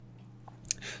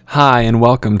Hi, and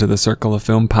welcome to the Circle of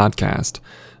Film podcast.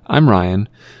 I'm Ryan,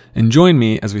 and join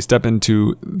me as we step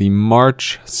into the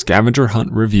March Scavenger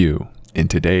Hunt review in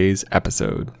today's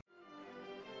episode.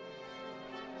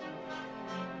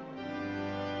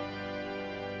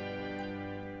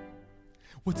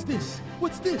 What's this?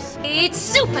 What's this?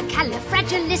 It's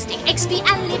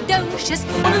supercalifragilisticexpialidocious.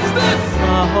 What is this?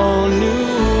 A whole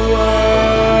new world.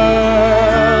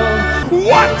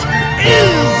 What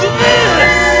is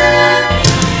this?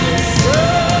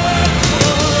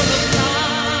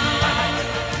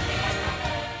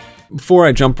 Before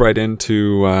I jump right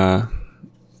into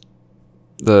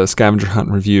the Scavenger Hunt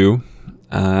review,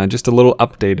 just a little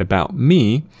update about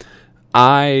me.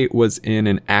 I was in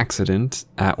an accident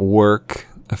at work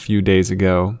a few days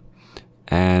ago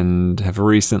and have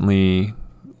recently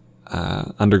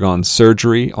undergone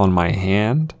surgery on my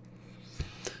hand.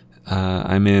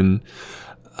 I'm in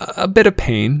a bit of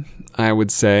pain, I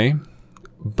would say,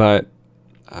 but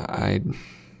I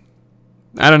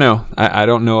don't know. I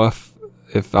don't know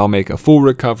if I'll make a full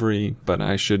recovery, but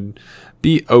I should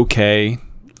be okay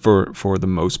for the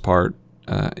most part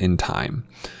in time.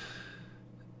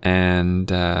 And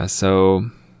so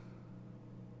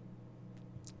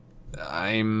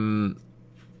I'm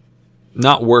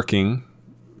not working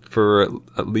for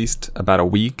at least about a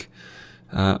week,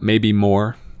 maybe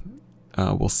more.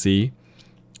 We'll see.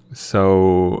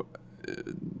 So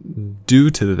due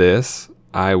to this,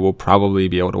 I will probably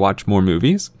be able to watch more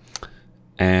movies.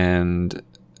 And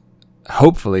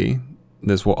hopefully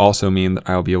this will also mean that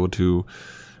I'll be able to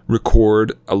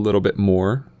record a little bit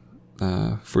more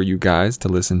for you guys to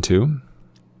listen to.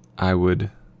 I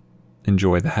would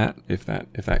enjoy that if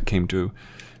that came to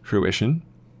fruition.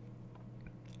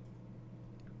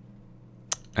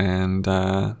 And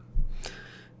I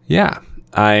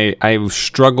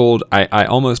struggled. I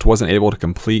almost wasn't able to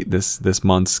complete this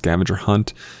month's scavenger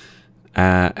hunt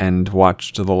and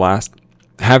watched the last.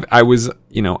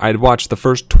 I'd watched the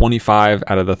first 25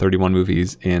 out of the 31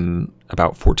 movies in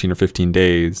about 14 or 15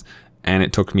 days, and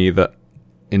it took me the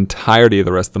entirety of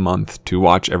the rest of the month to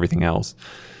watch everything else.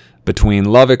 Between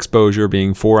Love Exposure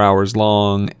being 4 hours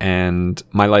long and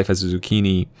My Life as a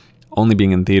Zucchini only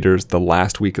being in theaters the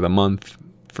last week of the month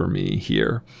for me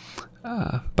here.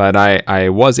 But I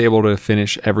was able to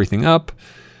finish everything up,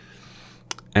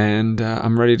 and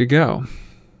I'm ready to go.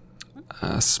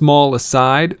 Small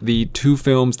aside, the two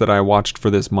films that I watched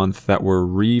for this month that were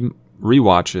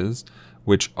rewatches,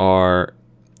 which are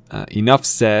Enough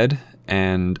Said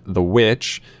and The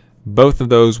Witch, both of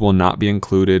those will not be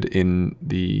included in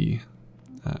the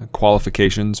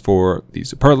qualifications for the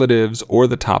superlatives or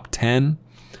the top 10.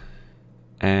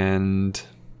 And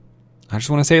I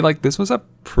just want to say, this was a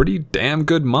pretty damn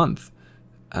good month.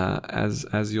 As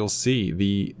you'll see,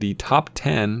 the top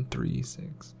 10, 3,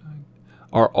 6, 9,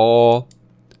 are all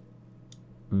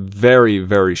very,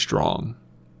 very strong.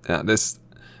 I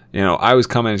was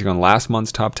commenting on last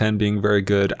month's top 10 being very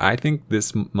good. I think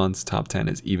this month's top 10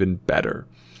 is even better.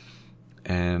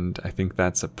 And I think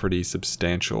that's a pretty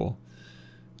substantial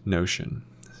notion.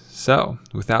 So,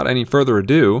 without any further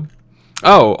ado...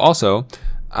 Oh, also,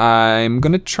 I'm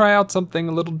going to try out something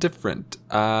a little different.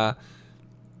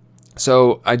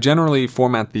 So, I generally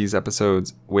format these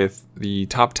episodes with the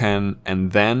top 10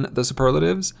 and then the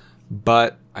superlatives,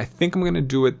 but I think I'm going to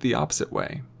do it the opposite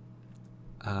way.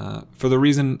 For the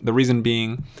reason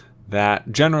being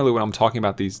that generally when I'm talking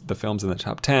about the films in the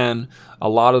top 10, a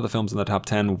lot of the films in the top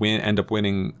 10 end up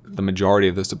winning the majority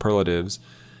of the superlatives.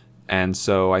 And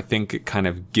so I think it kind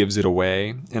of gives it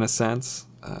away in a sense,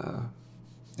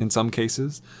 in some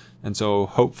cases. And so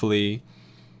hopefully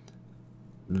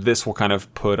this will kind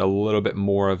of put a little bit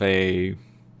more of a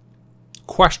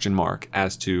question mark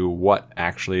as to what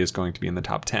actually is going to be in the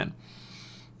top 10.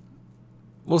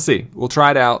 We'll see. We'll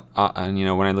try it out. And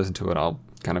when I listen to it, I'll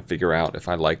kind of figure out if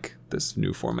I like this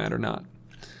new format or not.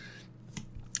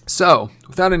 So,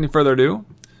 without any further ado,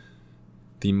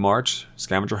 the March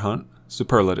Scavenger Hunt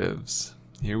Superlatives.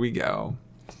 Here we go.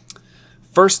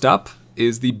 First up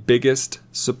is the biggest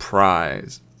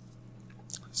surprise.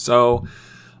 So,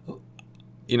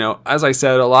 as I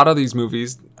said, a lot of these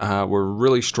movies were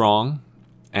really strong,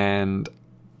 and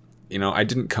I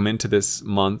didn't come into this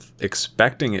month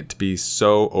expecting it to be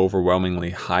so overwhelmingly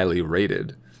highly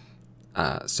rated.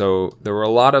 So there were a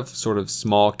lot of sort of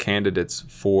small candidates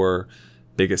for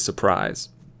biggest surprise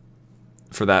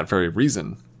for that very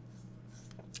reason.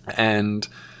 And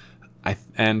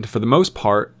for the most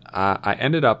part, I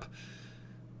ended up,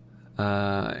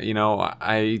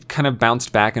 I kind of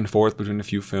bounced back and forth between a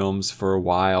few films for a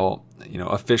while.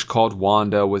 A Fish Called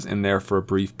Wanda was in there for a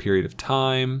brief period of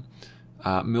time.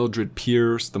 Mildred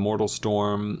Pierce, The Mortal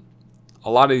Storm. A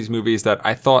lot of these movies that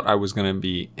I thought I was going to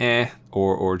be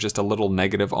or just a little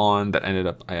negative on, that I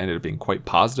ended up being quite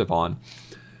positive on.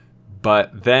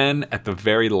 But then at the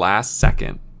very last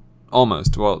second, a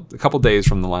couple days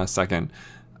from the last second,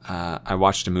 I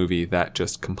watched a movie that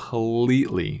just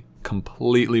completely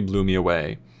blew me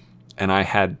away.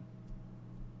 It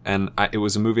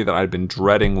was a movie that I'd been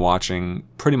dreading watching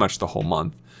pretty much the whole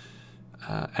month.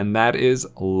 And that is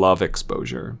Love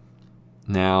Exposure.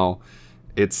 Now,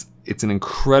 it's an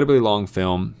incredibly long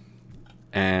film,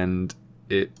 and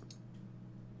it's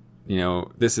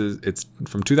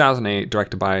from 2008,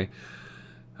 directed by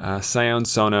Sion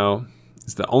Sono.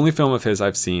 It's the only film of his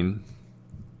I've seen.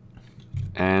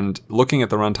 And looking at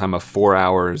the runtime of 4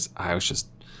 hours, I was just,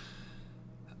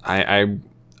 I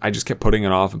just kept putting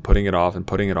it off and putting it off and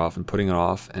putting it off and putting it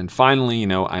off. And finally,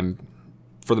 I'm,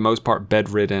 for the most part,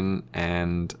 bedridden,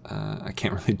 and I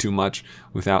can't really do much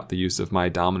without the use of my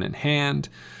dominant hand.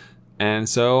 And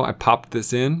so I popped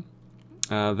this in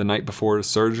the night before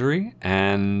surgery,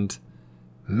 and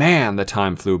man, the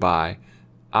time flew by.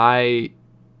 I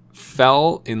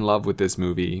fell in love with this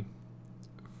movie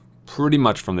pretty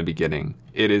much from the beginning.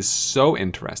 It is so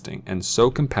interesting and so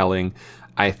compelling.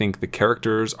 I think the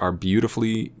characters are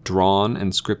beautifully drawn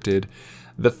and scripted.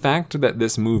 The fact that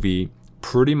this movie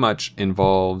pretty much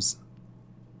involves,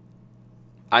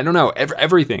 I don't know,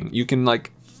 everything. You can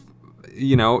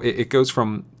it goes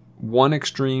from one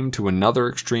extreme to another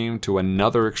extreme to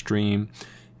another extreme.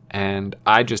 And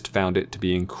I just found it to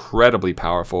be incredibly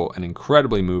powerful and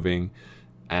incredibly moving.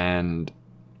 And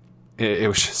it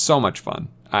was just so much fun.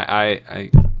 I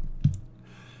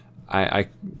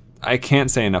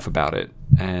can't say enough about it.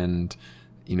 And,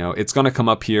 it's going to come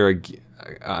up here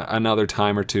another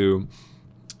time or two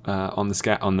on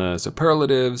the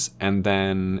superlatives, and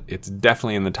then it's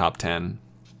definitely in the top 10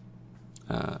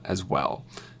 as well.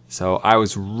 So I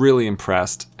was really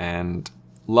impressed, and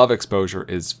Love Exposure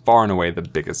is far and away the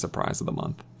biggest surprise of the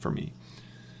month for me.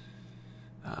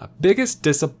 Biggest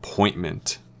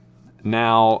disappointment.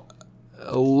 Now,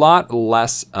 a lot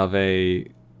less of a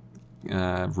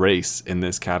race in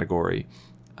this category.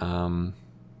 As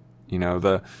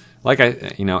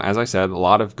I said, a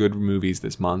lot of good movies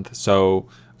this month. So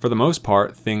for the most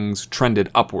part, things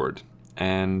trended upward.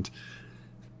 And,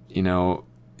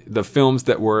 the films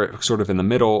that were sort of in the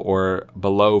middle or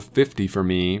below 50 for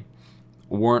me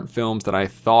weren't films that I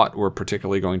thought were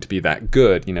particularly going to be that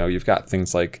good. You've got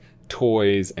things like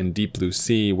Toys and Deep Blue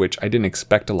Sea, which I didn't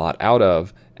expect a lot out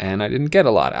of, and I didn't get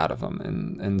a lot out of them.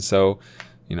 And so,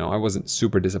 I wasn't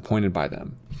super disappointed by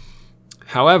them.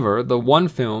 However, the one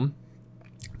film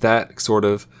that sort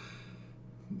of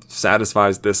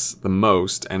satisfies this the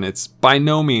most, and it's by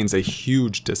no means a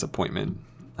huge disappointment,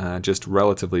 just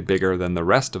relatively bigger than the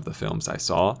rest of the films I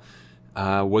saw,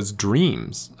 was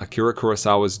Dreams, Akira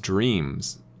Kurosawa's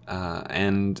Dreams.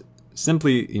 And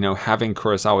simply, having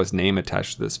Kurosawa's name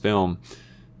attached to this film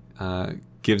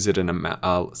gives it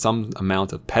some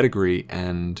amount of pedigree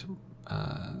and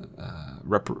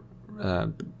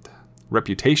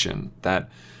reputation that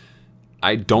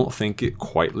I don't think it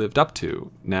quite lived up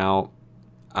to. Now,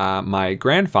 my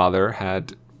grandfather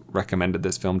had recommended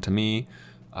this film to me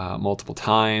multiple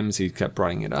times. He kept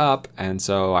bringing it up, and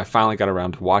so I finally got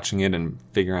around to watching it and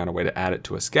figuring out a way to add it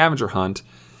to a scavenger hunt.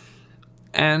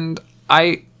 And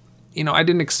I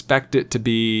didn't expect it to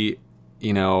be,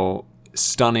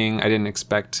 stunning. I didn't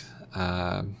expect,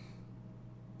 Seven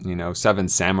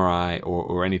Samurai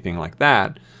or anything like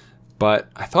that. But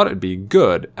I thought it'd be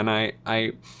good. And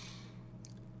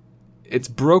it's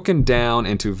broken down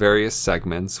into various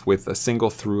segments with a single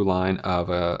through line of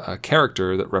a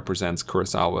character that represents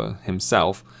Kurosawa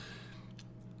himself.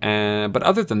 But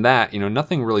other than that,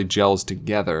 nothing really gels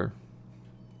together.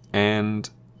 And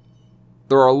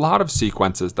there are a lot of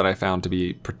sequences that I found to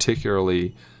be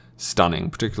particularly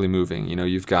stunning, particularly moving.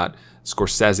 You've got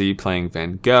Scorsese playing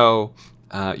Van Gogh.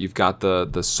 You've got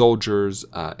the soldiers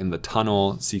in the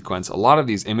tunnel sequence. A lot of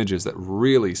these images that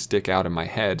really stick out in my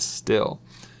head still.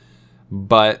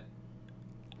 But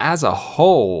as a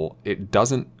whole, it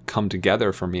doesn't come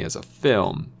together for me as a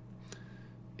film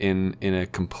in a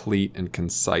complete and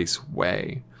concise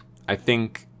way. I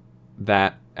think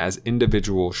that as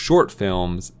individual short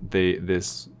films,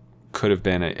 this could have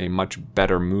been a much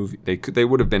better movie. They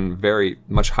would have been very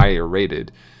much higher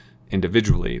rated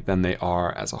individually than they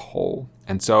are as a whole.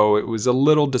 And so it was a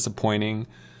little disappointing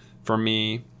for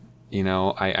me.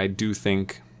 I do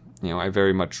think, I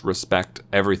very much respect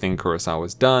everything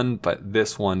Kurosawa's done, but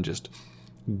this one just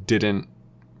didn't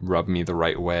rub me the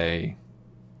right way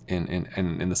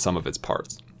in the sum of its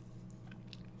parts.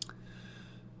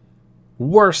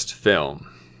 Worst film.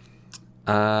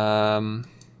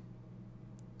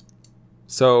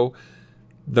 So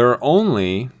there are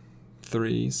only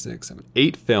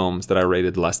 8 films that I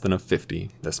rated less than a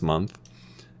 50 this month.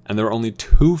 And there are only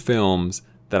 2 films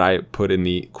that I put in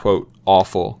the, quote,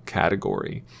 awful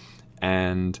category.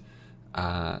 And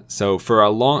so for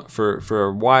a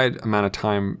wide amount of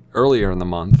time earlier in the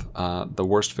month, the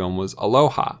worst film was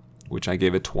Aloha, which I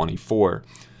gave a 24.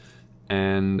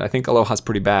 And I think Aloha's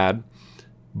pretty bad,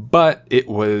 but it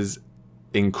was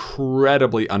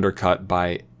incredibly undercut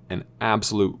by an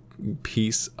absolute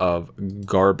piece of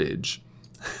garbage.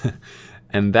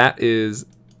 And that is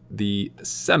the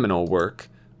seminal work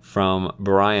from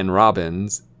Brian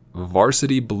Robbins,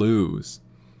 Varsity Blues.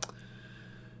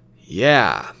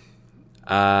 Yeah.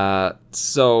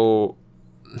 So,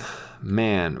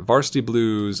 man, Varsity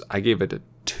Blues, I gave it a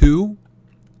 2.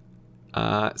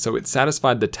 So it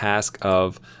satisfied the task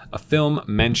of a film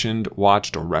mentioned,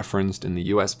 watched, or referenced in the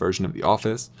US version of The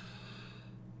Office.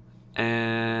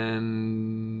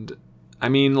 And, I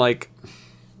mean, like,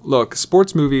 look,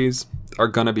 sports movies are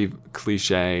gonna be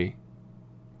cliche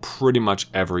pretty much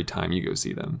every time you go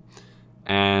see them.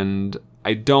 And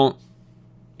I don't,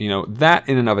 that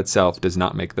in and of itself does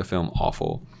not make the film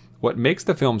awful. What makes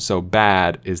the film so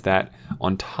bad is that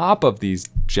on top of these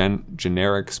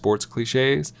generic sports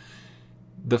cliches,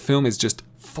 the film is just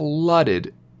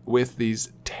flooded with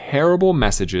these terrible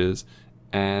messages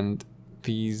and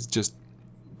these just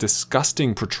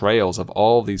disgusting portrayals of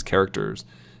all of these characters.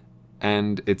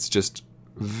 And it's just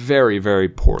very, very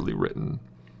poorly written.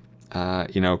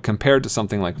 Compared to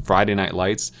something like Friday Night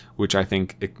Lights, which I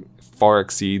think it far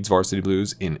exceeds Varsity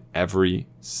Blues in every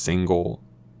single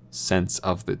sense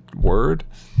of the word.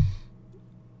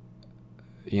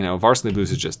 Varsity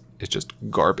Blues is just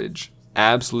garbage.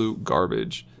 Absolute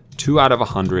garbage. 2 out of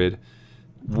 100.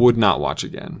 Would not watch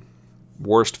again.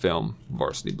 Worst film,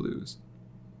 Varsity Blues.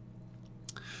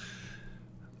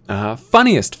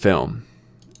 Funniest film.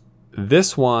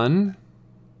 This one,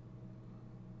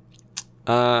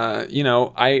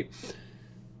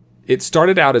 it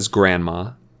started out as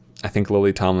Grandma. I think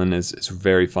Lily Tomlin is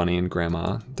very funny in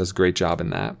Grandma. Does a great job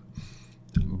in that.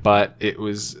 But it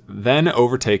was then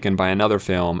overtaken by another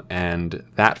film, and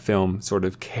that film sort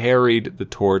of carried the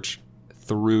torch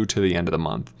through to the end of the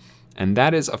month. And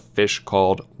that is A Fish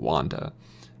Called Wanda.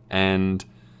 And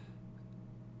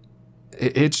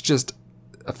it's just,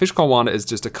 A Fish Called Wanda is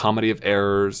just a comedy of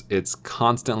errors. It's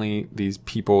constantly these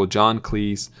people, John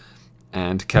Cleese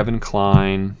and Kevin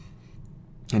Kline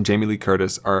and Jamie Lee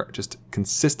Curtis, are just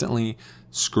consistently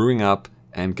screwing up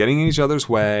and getting in each other's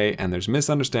way, and there's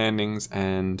misunderstandings,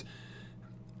 and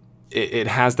it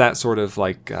has that sort of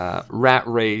like rat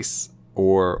race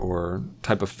or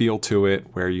type of feel to it,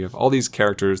 where you have all these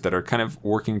characters that are kind of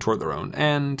working toward their own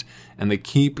end, and they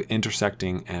keep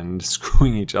intersecting and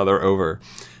screwing each other over.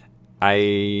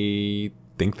 I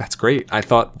think that's great. I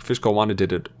thought Fish Called Wanda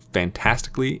did it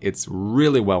fantastically. It's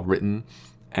really well written,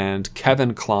 and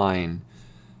Kevin Kline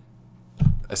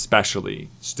especially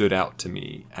stood out to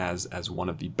me as one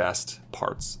of the best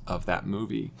parts of that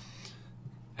movie.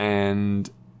 And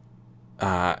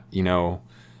one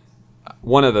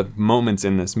of the moments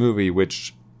in this movie,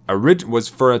 which was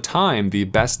for a time the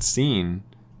best scene,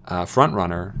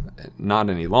 frontrunner, not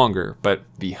any longer, but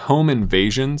the home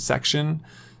invasion section,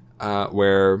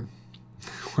 where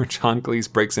John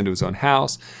Cleese breaks into his own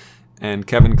house and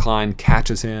Kevin Kline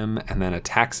catches him and then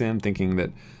attacks him, thinking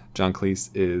that John Cleese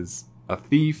is a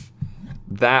thief.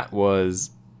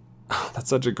 That's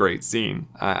such a great scene.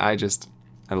 I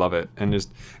love it. And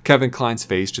just Kevin Kline's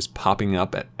face just popping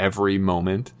up at every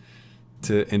moment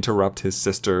to interrupt his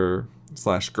sister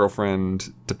 /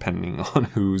 girlfriend, depending on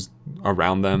who's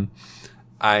around them.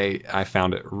 I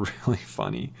found it really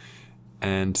funny.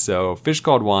 And so Fish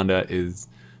Called Wanda is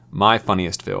my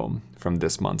funniest film from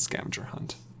this month's Scavenger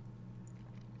Hunt.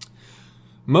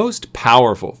 Most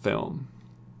powerful film.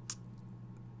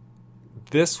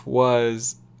 This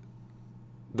was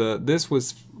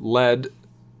led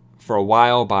for a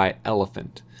while by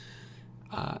Elephant.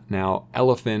 Now,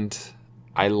 Elephant,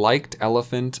 I liked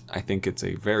Elephant. I think it's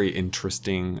a very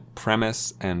interesting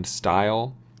premise and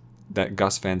style that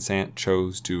Gus Van Sant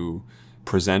chose to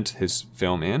present his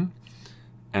film in.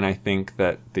 And I think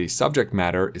that the subject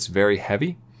matter is very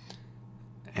heavy.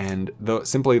 And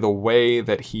simply the way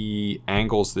that he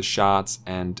angles the shots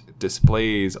and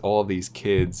displays all of these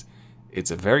kids,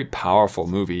 it's a very powerful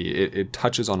movie. It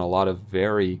touches on a lot of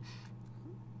very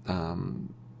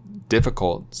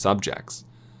difficult subjects.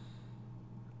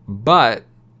 But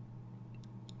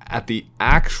at the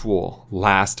actual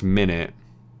last minute,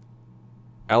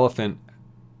 Elephant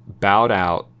bowed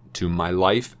out to My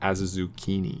Life as a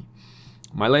Zucchini.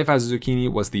 My Life as a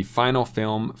Zucchini was the final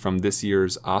film from this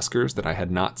year's Oscars that I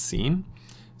had not seen.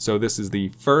 So this is the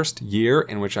first year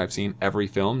in which I've seen every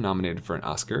film nominated for an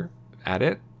Oscar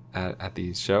at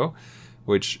the show,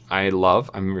 which I love.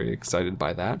 I'm really excited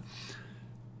by that.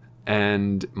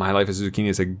 And My Life as a Zucchini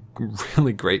is a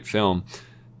really great film.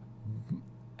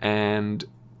 And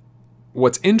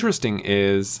what's interesting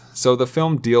is, so the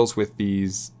film deals with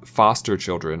these foster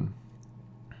children,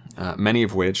 many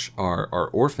of which are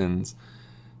orphans.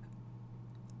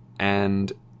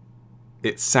 And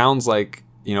it sounds like,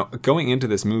 going into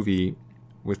this movie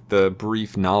with the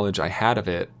brief knowledge I had of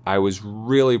it, I was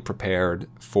really prepared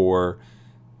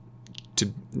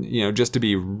just to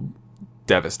be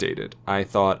devastated. I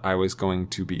thought I was going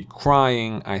to be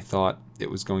crying. I thought it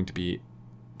was going to be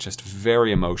just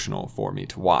very emotional for me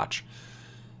to watch.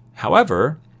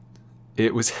 However,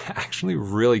 it was actually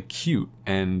really cute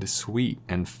and sweet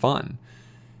and fun.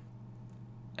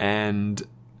 And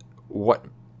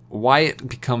why it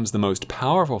becomes the most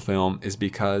powerful film is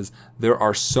because there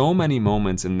are so many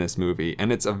moments in this movie,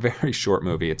 and it's a very short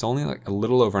movie. It's only like a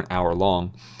little over an hour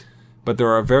long, but there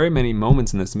are very many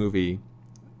moments in this movie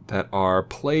that are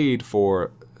played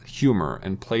for humor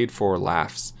and played for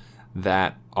laughs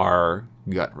that are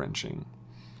gut-wrenching.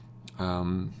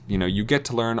 You get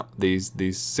to learn these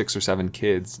 6 or 7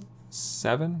 kids,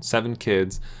 seven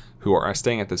kids who are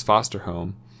staying at this foster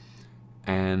home,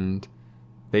 and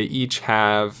they each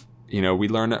have, we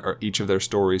learn each of their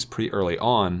stories pretty early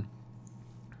on.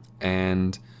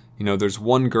 And, there's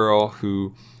one girl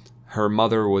who, her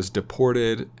mother was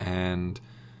deported, and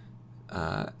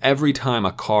every time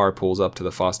a car pulls up to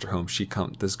the foster home,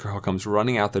 this girl comes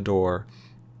running out the door,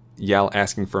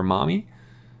 asking for mommy.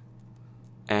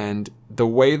 And the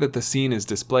way that the scene is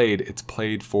displayed, it's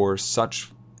played for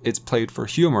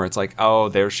humor. It's like, oh,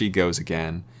 there she goes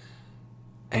again.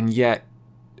 And yet,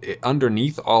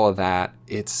 underneath all of that,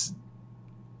 it's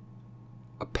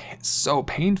so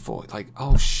painful. Like,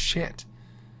 oh shit.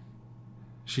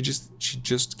 She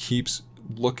just keeps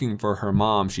looking for her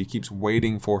mom. She keeps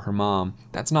waiting for her mom.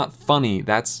 That's not funny.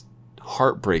 That's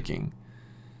heartbreaking.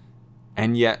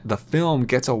 And yet the film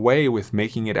gets away with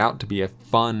making it out to be a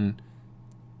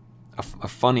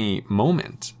funny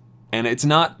moment. And it's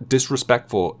not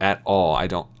disrespectful at all. I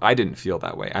didn't feel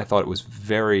that way. I thought it was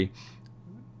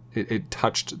it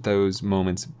touched those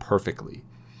moments perfectly.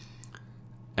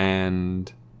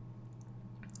 And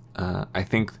I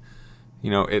think,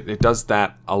 it does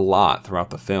that a lot throughout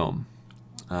the film.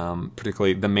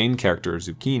 Particularly the main character,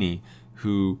 Zucchini,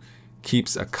 who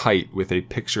keeps a kite with a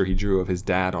picture he drew of his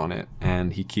dad on it,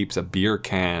 and he keeps a beer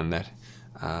can that,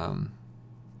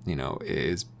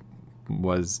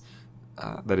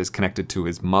 that is connected to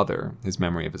his mother, his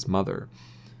memory of his mother.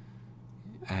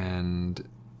 And,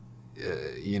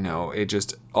 it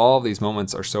just, all these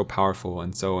moments are so powerful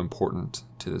and so important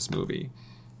to this movie.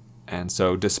 And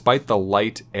so despite the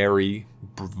light, airy,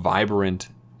 vibrant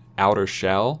outer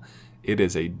shell, it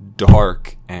is a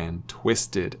dark and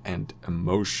twisted and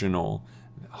emotional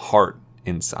heart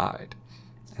inside.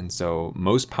 And so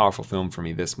most powerful film for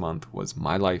me this month was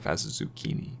My Life as a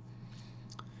Zucchini.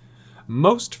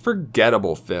 Most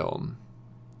forgettable film.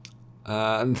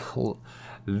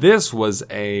 This was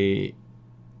a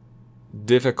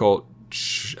difficult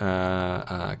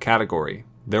category.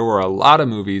 There were a lot of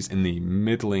movies in the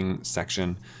middling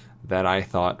section that I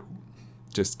thought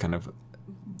just kind of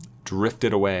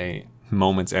drifted away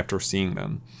moments after seeing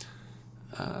them.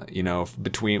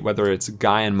 Between whether it's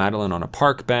Guy and Madeline on a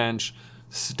Park Bench,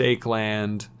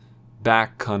 Stakeland,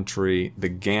 Backcountry, The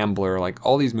Gambler, like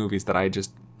all these movies that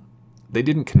they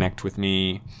didn't connect with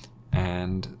me,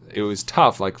 and it was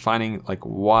tough, like finding like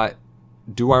what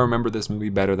do I remember this movie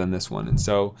better than this one. And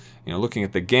so, looking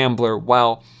at The Gambler,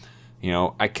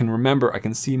 I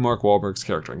can see Mark Wahlberg's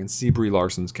character. I can see Brie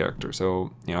Larson's character.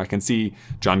 So, I can see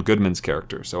John Goodman's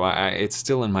character. So it's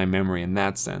still in my memory in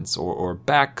that sense. Or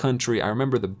Backcountry, I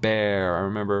remember the bear. I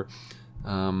remember,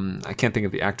 I can't think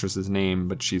of the actress's name,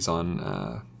 but she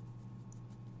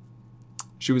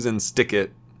was in Stick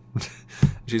It.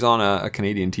 She's on a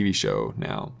Canadian TV show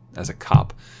now as a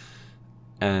cop.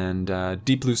 And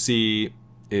Deep Blue Sea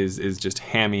is just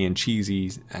hammy and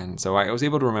cheesy. And so I was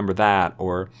able to remember that.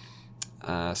 Or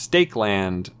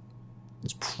Stakeland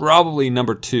is probably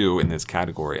number 2 in this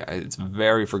category. It's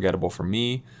very forgettable for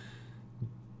me,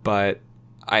 but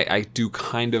I do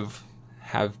kind of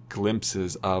have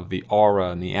glimpses of the aura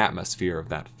and the atmosphere of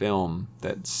that film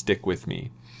that stick with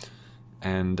me.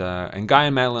 And Guy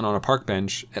and Madeline on a Park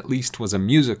Bench at least was a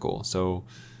musical, so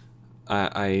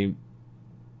I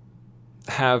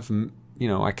have,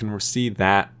 I can see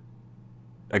that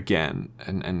again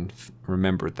and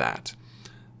remember that.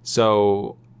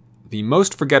 So the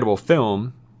most forgettable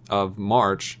film of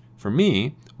March for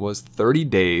me was 30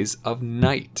 Days of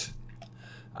Night.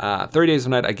 30 Days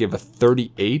of Night I give a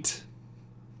 38.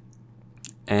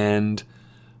 And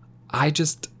I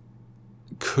just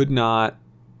could not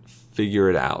figure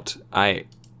it out. It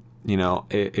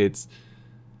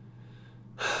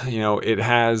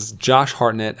has Josh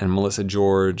Hartnett and Melissa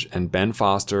George and Ben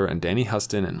Foster and Danny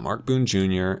Huston and Mark Boone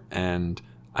Jr. And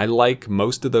I like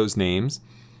most of those names,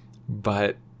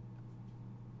 but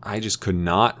I just could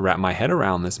not wrap my head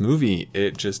around this movie.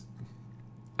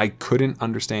 I couldn't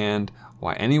understand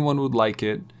why anyone would like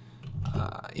it.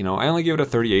 I only give it a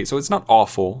 38, so it's not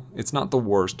awful. It's not the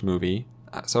worst movie.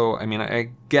 So, I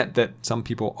get that some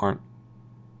people aren't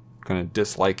going to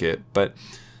dislike it, but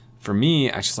for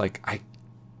me, I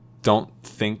don't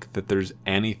think that there's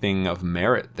anything of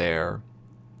merit there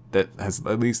that has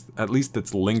at least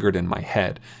that's lingered in my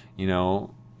head.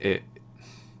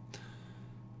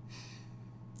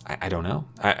 I don't know.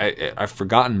 I've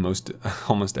forgotten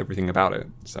almost everything about it.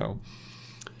 So,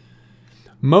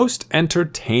 most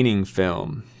entertaining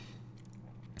film.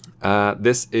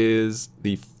 This is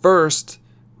the first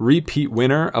repeat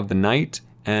winner of the night,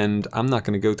 and I'm not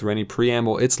going to go through any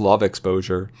preamble. It's Love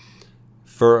Exposure.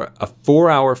 For a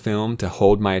 4-hour film to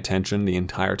hold my attention the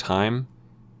entire time,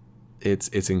 it's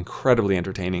incredibly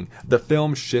entertaining. The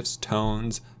film shifts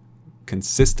tones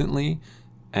consistently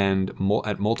and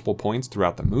at multiple points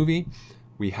throughout the movie.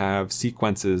 We have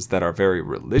sequences that are very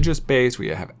religious based. We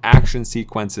have action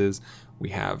sequences. We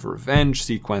have revenge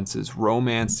sequences,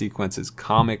 romance sequences,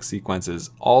 comic sequences.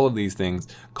 All of these things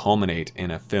culminate in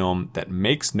a film that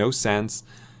makes no sense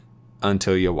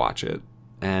until you watch it.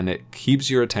 And it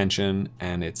keeps your attention,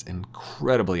 and it's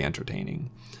incredibly entertaining.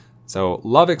 So,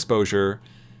 Love Exposure,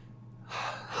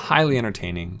 highly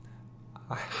entertaining.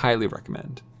 I highly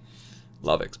recommend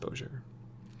Love Exposure.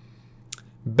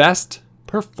 Best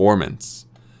performance.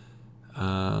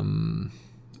 Man,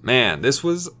 this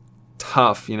was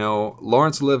tough.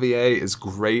 Laurence Olivier is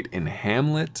great in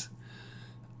Hamlet.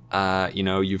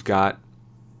 You've got,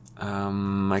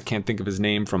 I can't think of his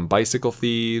name from Bicycle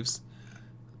Thieves.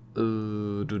 I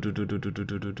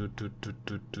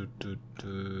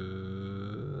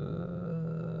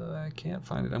can't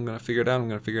find it. I'm gonna figure it out.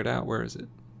 Where is it?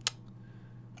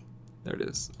 There it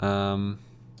is.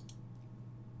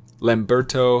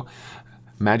 Lamberto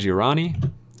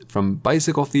Maggiorani from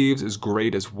Bicycle Thieves is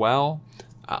great as well.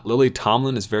 Lily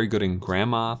Tomlin is very good in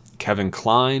Grandma. Kevin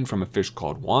Kline from A Fish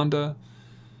Called Wanda.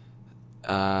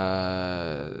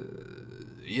 There's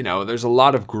a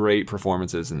lot of great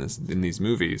performances in these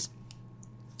movies.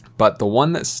 But the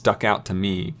one that stuck out to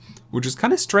me, which is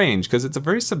kind of strange because it's a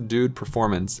very subdued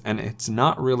performance and it's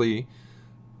not really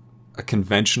a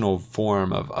conventional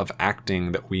form of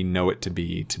acting that we know it to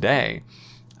be today.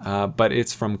 But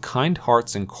it's from Kind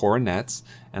Hearts and Coronets,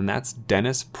 and that's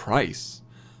Dennis Price.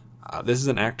 This is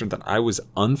an actor that I was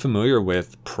unfamiliar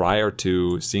with prior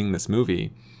to seeing this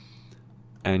movie.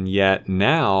 And yet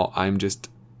now I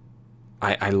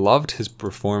loved his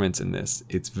performance in this.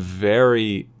 It's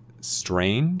very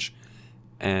strange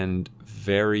and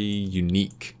very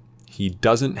unique. He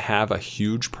doesn't have a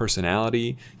huge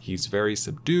personality. He's very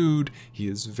subdued. He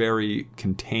is very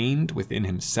contained within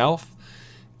himself.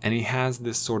 And he has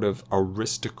this sort of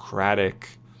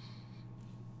aristocratic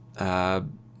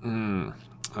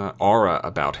aura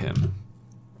about him.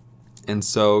 And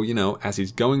so, as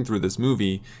he's going through this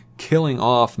movie, killing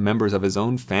off members of his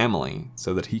own family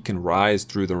so that he can rise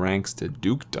through the ranks to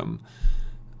dukedom,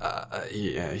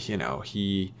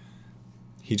 he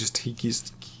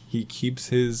keeps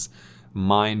his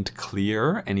mind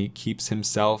clear and he keeps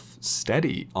himself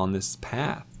steady on this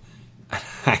path.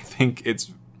 I think,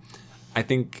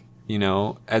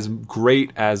 as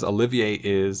great as Olivier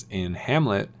is in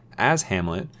Hamlet,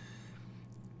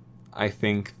 I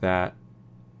think that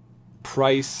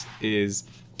Price is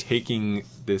taking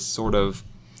this sort of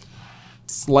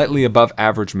slightly above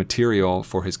average material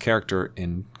for his character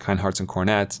in Kind Hearts and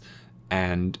Coronets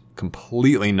and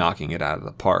completely knocking it out of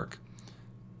the park.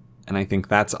 And I think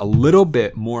that's a little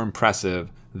bit more impressive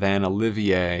than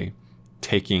Olivier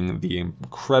taking the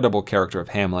incredible character of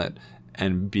Hamlet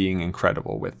and being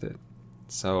incredible with it.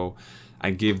 So I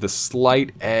gave the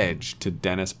slight edge to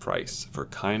Dennis Price for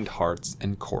Kind Hearts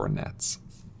and Coronets.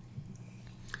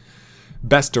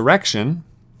 Best direction.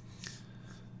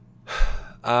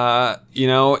 Sion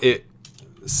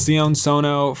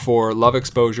Sono for Love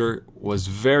Exposure was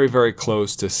very, very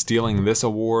close to stealing this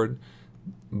award,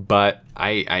 but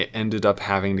I ended up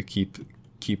having to keep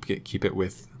it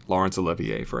with Laurence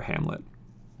Olivier for Hamlet.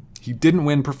 He didn't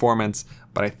win performance,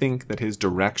 but I think that his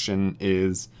direction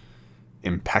is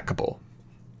impeccable.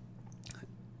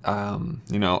 I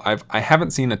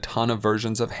haven't seen a ton of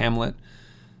versions of Hamlet,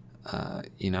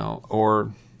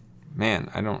 or man,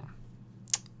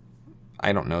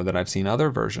 I don't know that I've seen other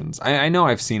versions. I know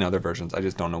I've seen other versions. I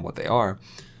just don't know what they are.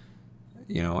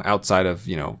 Outside of,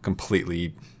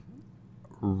 completely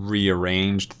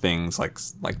rearranged things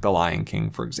like The Lion King,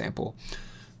 for example.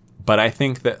 But I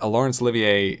think that Laurence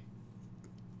Olivier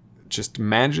just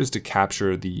manages to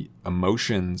capture the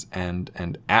emotions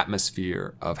and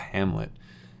atmosphere of Hamlet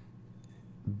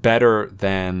better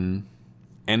than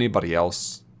anybody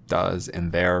else does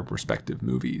in their respective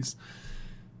movies.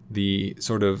 The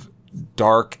sort of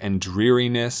dark and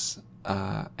dreariness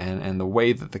and the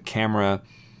way that the camera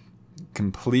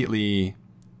completely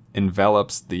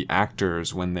envelops the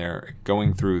actors when they're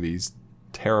going through these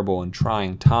terrible and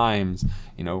trying times,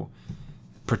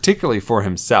 particularly for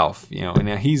himself,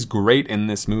 and he's great in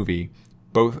this movie,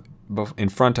 both in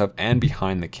front of and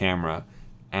behind the camera.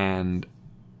 And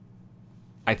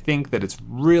I think that it's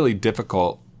really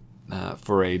difficult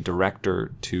for a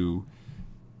director to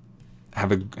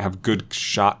have good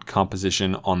shot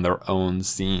composition on their own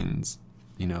scenes,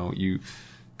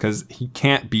 because he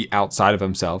can't be outside of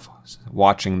himself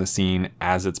watching the scene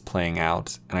as it's playing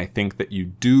out. And I think that you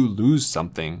do lose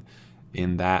something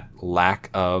in that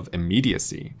lack of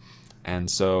immediacy.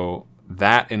 And so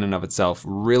that in and of itself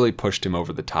really pushed him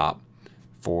over the top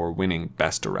for winning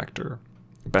Best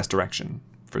Direction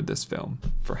for this film,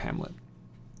 for Hamlet.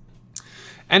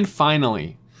 And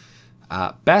finally,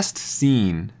 Best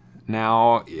Scene.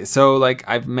 Now, so like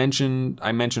I mentioned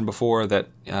before that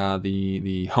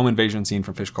the home invasion scene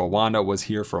from Fish Called Wanda was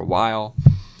here for a while.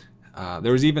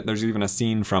 There's even a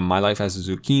scene from My Life as a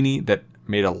Zucchini that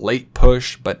made a late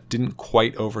push but didn't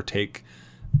quite overtake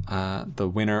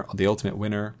the ultimate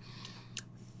winner.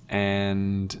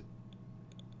 And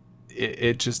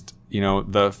it just,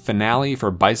 the finale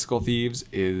for Bicycle Thieves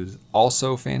is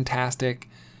also fantastic,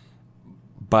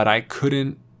 but I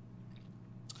couldn't.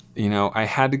 I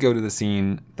had to go to the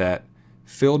scene that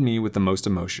filled me with the most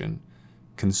emotion,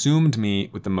 consumed me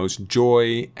with the most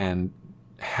joy and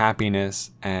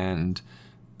happiness and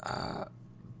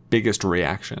biggest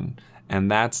reaction. And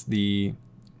that's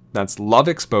Love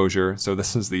Exposure. So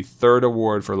this is the third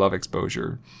award for Love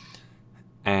Exposure.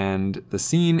 And the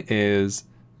scene is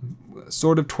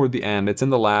sort of toward the end. It's in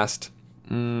the last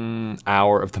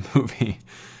hour of the movie.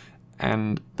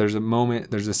 And there's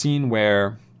a scene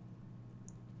where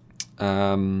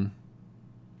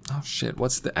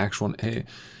what's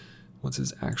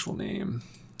his actual name?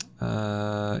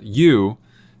 You,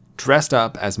 dressed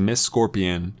up as Miss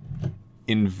Scorpion,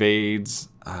 invades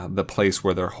the place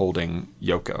where they're holding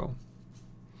Yoko.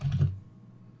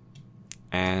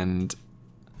 And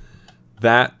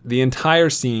that the entire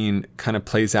scene kind of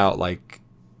plays out like,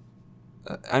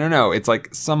 I don't know, it's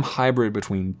like some hybrid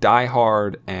between Die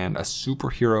Hard and a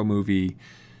superhero movie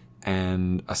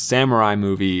and a samurai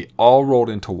movie all rolled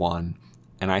into one.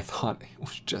 And I thought it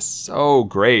was just so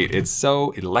great. It's so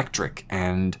electric,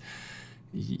 and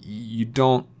you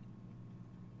don't,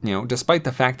 despite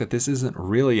the fact that this isn't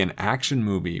really an action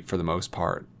movie for the most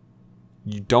part,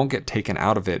 you don't get taken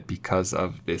out of it because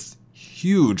of this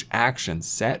huge action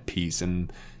set piece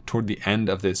and toward the end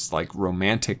of this like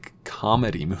romantic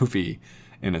comedy movie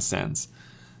in a sense.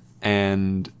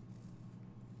 And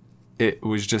it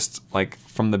was just like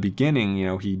from the beginning,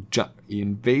 he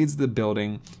invades the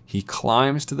building, he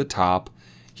climbs to the top,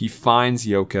 he finds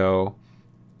Yoko,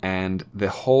 and the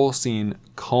whole scene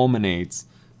culminates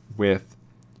with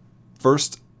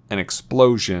first an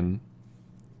explosion,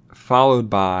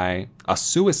 followed by a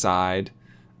suicide,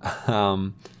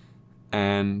 and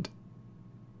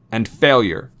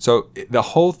failure. So the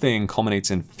whole thing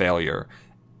culminates in failure.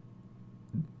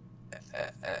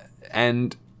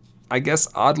 And I guess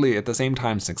oddly at the same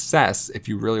time success, if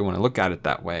you really want to look at it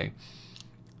that way.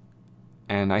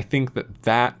 And I think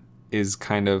that is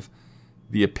kind of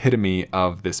the epitome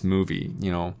of this movie.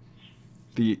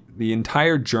 The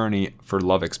entire journey for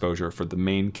Love Exposure, for the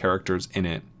main characters in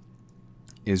it,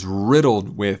 is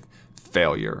riddled with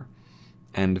failure.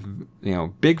 And,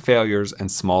 big failures and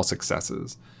small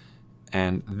successes.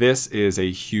 And this is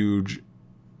a huge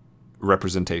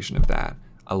representation of that.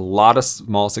 A lot of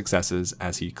small successes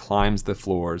as he climbs the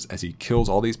floors, as he kills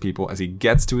all these people, as he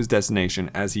gets to his destination,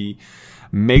 as he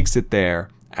makes it there,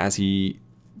 as he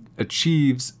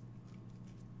achieves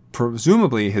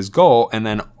presumably his goal, and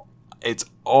then it's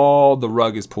all, the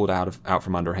rug is pulled out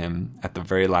from under him at the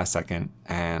very last second,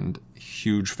 and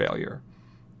huge failure.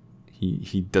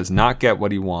 He does not get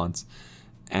what he wants,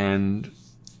 and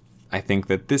I think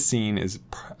that this scene is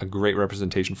a great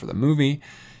representation for the movie,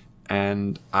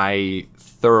 and I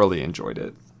thoroughly enjoyed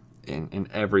it in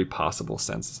every possible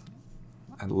sense.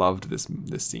 I loved this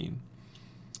scene.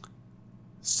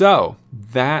 So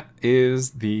that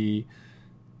is the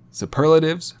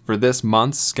superlatives for this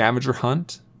month's scavenger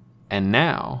hunt. And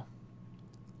now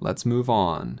let's move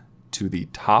on to the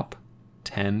top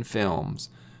 10 films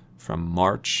from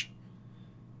March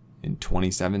in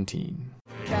 2017.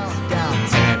 Countdown.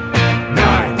 10,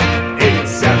 9, 8,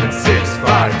 7, 6,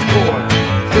 5, 4,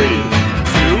 3,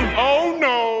 2. Oh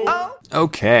no!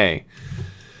 Okay.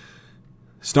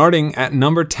 Starting at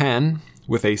number 10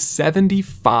 with a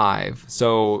 75,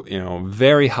 so,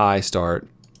 very high start,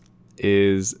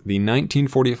 is the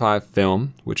 1945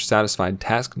 film, which satisfied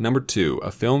task number 2,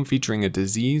 a film featuring a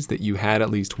disease that you had at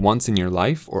least once in your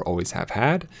life or always have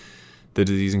had. The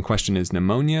disease in question is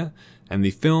pneumonia, and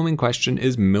the film in question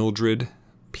is Mildred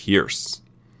Pierce.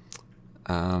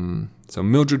 So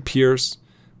Mildred Pierce,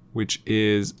 which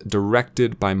is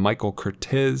directed by Michael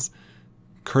Curtiz,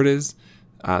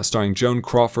 starring Joan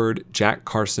Crawford, Jack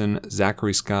Carson,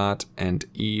 Zachary Scott, and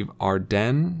Eve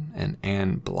Arden and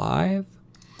Anne Blythe.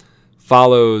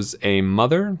 Follows a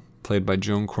mother, played by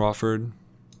Joan Crawford,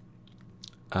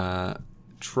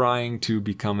 trying to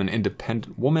become an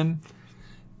independent woman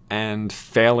and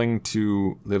failing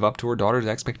to live up to her daughter's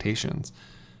expectations.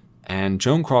 And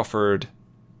Joan Crawford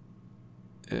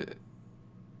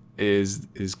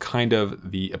is kind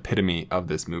of the epitome of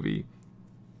this movie.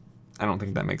 I don't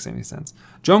think that makes any sense.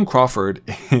 Joan Crawford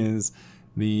is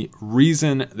the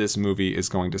reason this movie is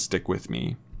going to stick with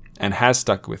me and has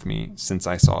stuck with me since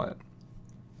I saw it.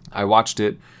 I watched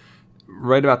it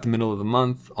right about the middle of the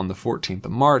month on the 14th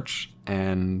of March,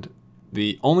 and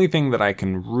the only thing that I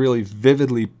can really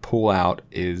vividly pull out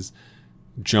is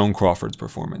Joan Crawford's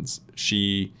performance.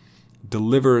 She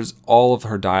delivers all of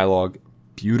her dialogue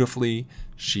beautifully.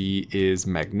 She is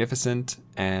magnificent,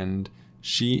 and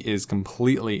she is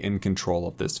completely in control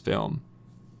of this film.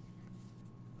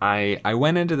 I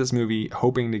went into this movie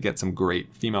hoping to get some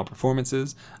great female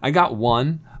performances. I got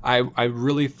one. I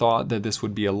really thought that this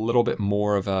would be a little bit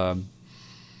more of a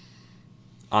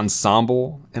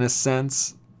ensemble in a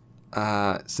sense.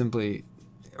 Simply,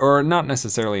 or not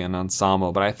necessarily an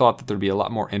ensemble, but I thought that there'd be a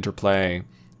lot more interplay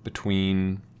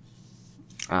between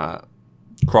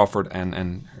Crawford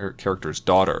and her character's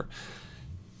daughter.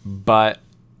 But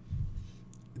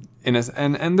and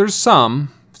there's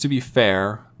some, to be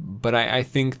fair, but I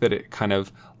think that it kind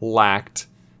of lacked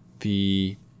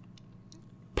the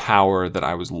power that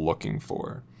I was looking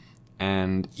for.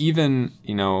 And even,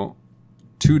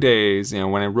 2 days,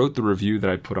 when I wrote the review that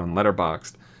I put on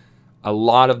Letterboxd, a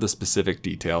lot of the specific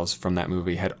details from that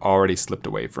movie had already slipped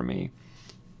away from me.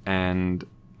 And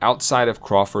outside of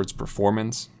Crawford's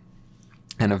performance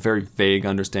and a very vague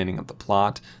understanding of the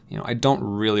plot, I don't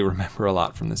really remember a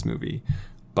lot from this movie.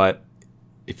 But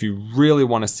if you really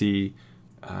want to see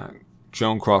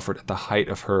Joan Crawford at the height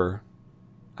of her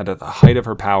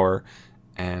power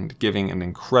and giving an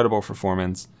incredible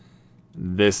performance,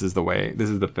 this is the way. This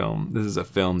is the film. This is a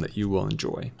film that you will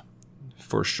enjoy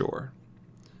for sure.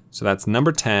 So that's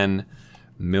number 10,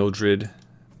 Mildred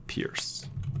Pierce.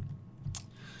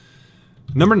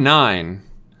 Number 9,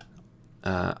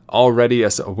 already a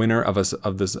winner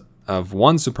of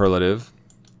one superlative,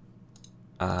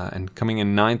 and coming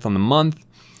in 9th on the month,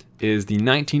 is the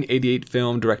 1988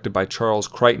 film directed by Charles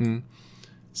Crichton,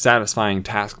 satisfying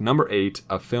task number 8,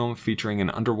 a film featuring an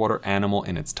underwater animal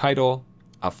in its title,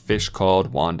 A Fish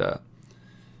Called Wanda.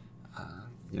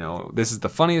 This is the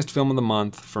funniest film of the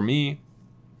month for me,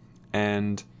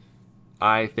 and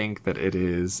I think that it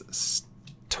is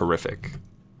terrific.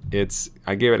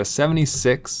 I gave it a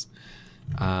 76,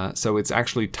 so it's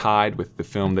actually tied with the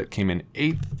film that came in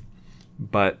 8th,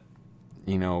 but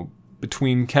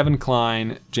between Kevin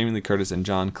Kline, Jamie Lee Curtis, and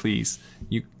John Cleese,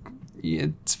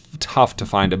 it's tough to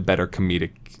find a better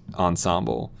comedic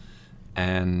ensemble.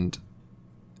 And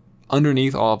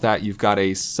underneath all of that, you've got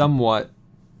a somewhat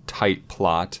tight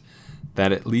plot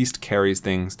that at least carries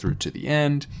things through to the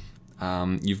end.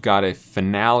 You've got a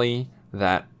finale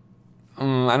that,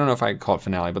 I don't know if I call it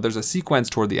finale, but there's a sequence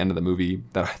toward the end of the movie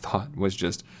that I thought was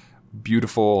just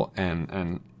beautiful.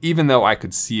 And even though I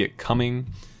could see it coming,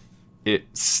 it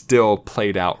still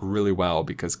played out really well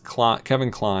because Kevin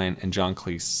Kline and John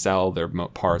Cleese sell their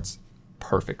parts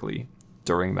perfectly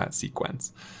during that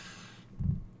sequence.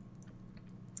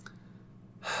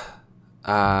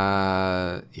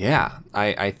 I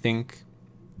think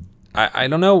I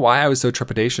don't know why I was so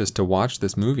trepidatious to watch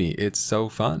this movie. It's so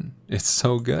fun. It's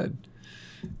so good.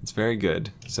 It's very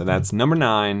good. So that's number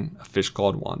 9, A Fish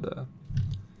Called Wanda.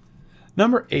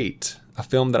 Number 8, a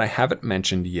film that I haven't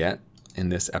mentioned yet in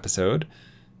this episode,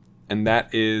 and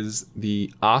that is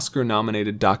the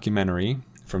Oscar-nominated documentary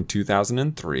from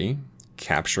 2003,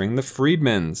 Capturing the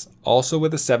Freedmans, also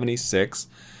with a 76.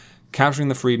 Capturing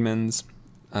the Freedmans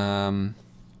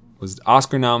was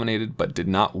Oscar-nominated but did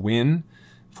not win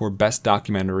for Best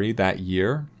Documentary that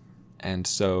year, and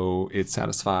so it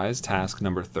satisfies task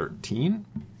number 13.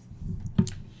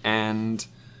 And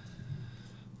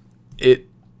it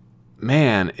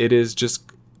is just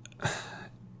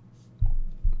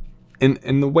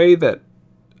in the way that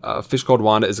Fish Called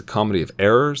Wanda is a comedy of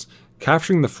errors,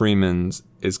 Capturing the Freedmans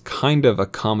is kind of a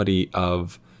comedy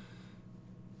of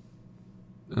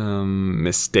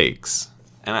mistakes.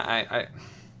 And I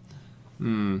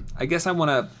guess I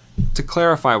want to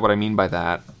clarify what I mean by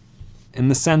that, in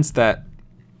the sense that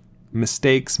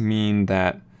mistakes mean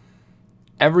that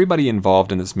everybody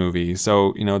involved in this movie,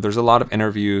 so, there's a lot of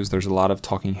interviews, there's a lot of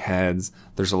talking heads,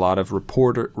 there's a lot of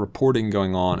reporting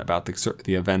going on about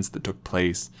the events that took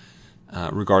place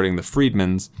regarding the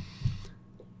Freedmans.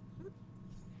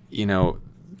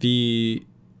 The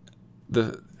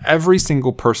every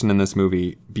single person in this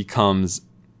movie becomes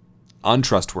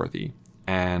untrustworthy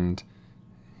and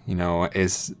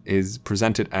is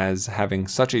presented as having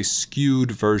such a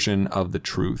skewed version of the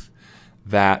truth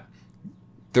that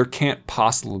there can't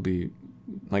possibly be,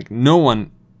 no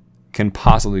one can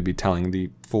possibly be telling the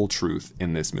full truth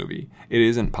in this movie. It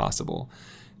isn't possible.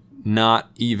 Not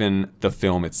even the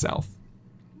film itself.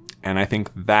 And I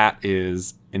think that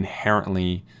is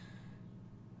inherently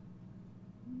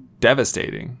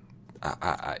devastating.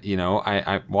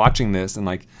 I watching this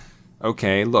and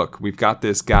okay, look, we've got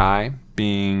this guy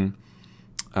being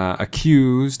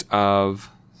accused of,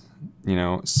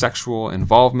 sexual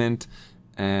involvement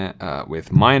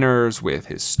with minors, with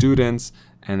his students,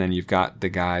 and then you've got the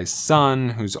guy's son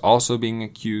who's also being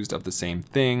accused of the same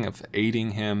thing, of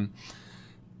aiding him,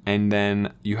 and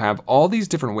then you have all these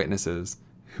different witnesses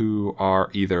who are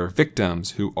either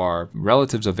victims, who are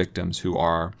relatives of victims, who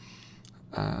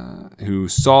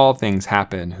saw things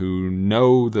happen, who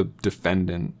know the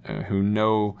defendant, who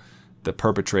know the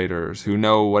perpetrators, who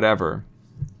know whatever.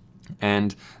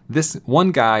 And this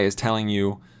one guy is telling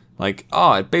you,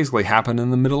 it basically happened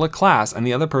in the middle of class. And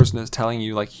the other person is telling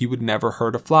you, he would never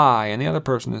hurt a fly. And the other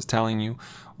person is telling you,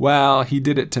 well, he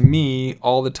did it to me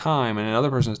all the time. And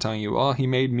another person is telling you, well, he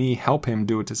made me help him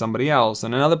do it to somebody else.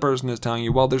 And another person is telling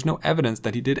you, well, there's no evidence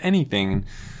that he did anything.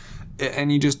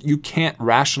 And you can't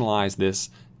rationalize this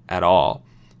at all.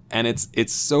 And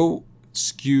it's so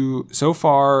so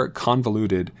far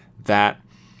convoluted that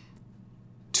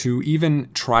to even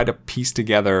try to piece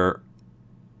together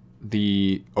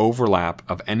the overlap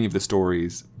of any of the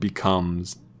stories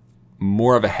becomes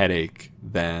more of a headache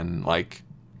than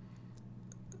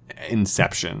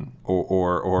Inception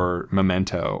or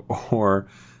Memento or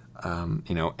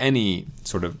any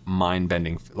sort of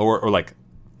mind-bending or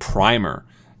Primer.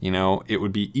 It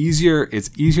would be easier. It's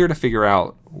easier to figure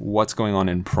out what's going on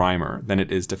in Primer than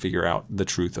it is to figure out the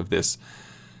truth of this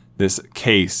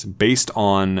case based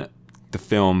on the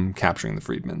film Capturing the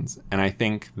Freedmans. And I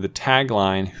think the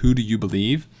tagline, "Who do you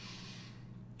believe?"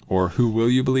 or "Who will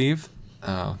you believe?"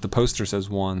 The poster says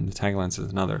one, the tagline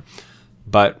says another.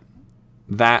 But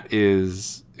that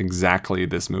is exactly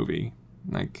this movie.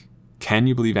 Can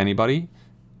you believe anybody?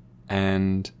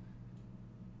 And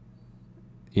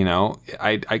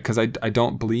because I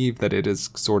don't believe that it is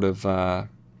sort of, I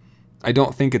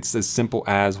don't think it's as simple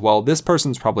as, well, this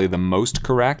person's probably the most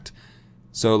correct,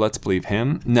 so let's believe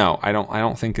him. No, I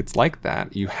don't think it's like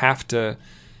that. You have to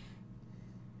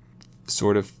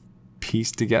sort of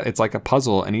piece together. It's like a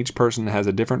puzzle, and each person has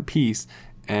a different piece.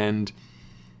 And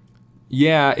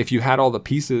yeah, if you had all the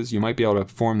pieces, you might be able to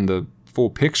form the full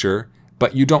picture,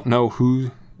 but you don't know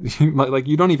who,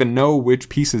 you don't even know which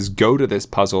pieces go to this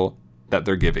puzzle that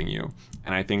they're giving you.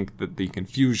 And I think that the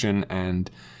confusion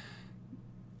and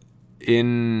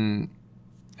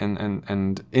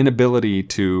inability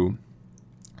to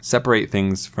separate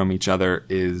things from each other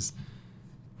is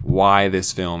why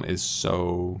this film is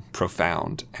so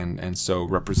profound and so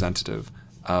representative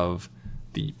of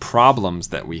the problems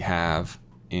that we have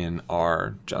in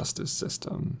our justice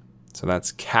system. So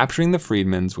that's Capturing the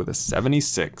Freedmans with a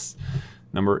 76,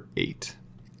 number 8.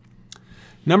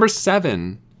 Number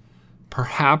 7,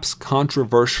 perhaps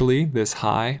controversially this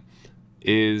high,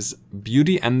 is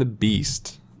Beauty and the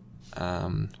Beast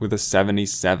with a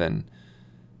 77.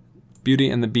 Beauty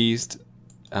and the Beast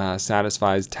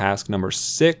satisfies task number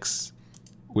 6,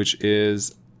 which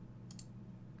is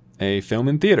a film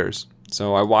in theaters.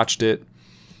 So I watched it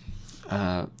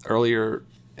earlier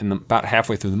about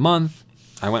halfway through the month.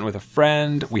 I went with a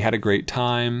friend. We had a great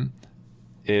time.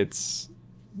 It's,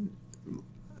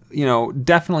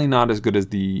 definitely not as good as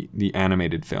the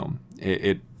animated film.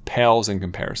 It pales in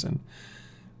comparison.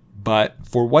 But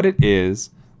for what it is,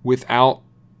 without,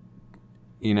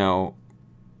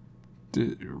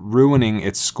 ruining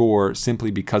its score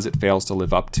simply because it fails to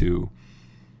live up to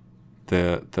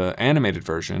the animated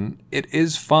version, it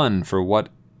is fun for what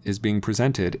is being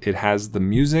presented. It has the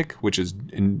music, which is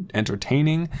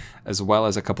entertaining, as well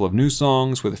as a couple of new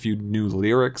songs with a few new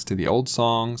lyrics to the old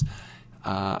songs.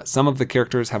 Some of the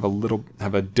characters have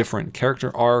a different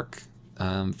character arc,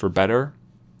 for better,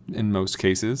 in most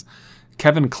cases.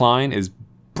 Kevin Kline is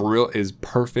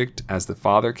perfect as the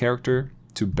father character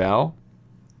to Belle,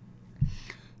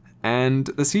 and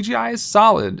the CGI is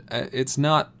solid. It's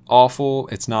not awful.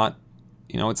 It's not,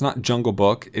 it's not Jungle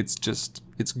Book. It's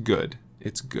good.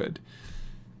 It's good.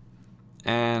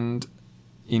 And,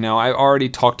 I already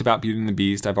talked about Beauty and the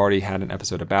Beast. I've already had an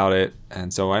episode about it.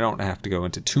 And so I don't have to go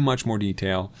into too much more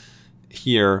detail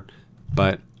here.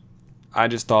 But I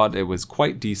just thought it was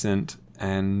quite decent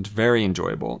and very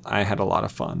enjoyable. I had a lot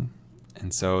of fun.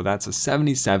 And so that's a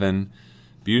 77,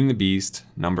 Beauty and the Beast,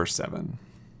 number 7.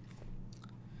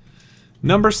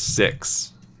 Number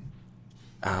 6.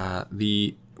 So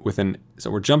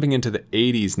we're jumping into the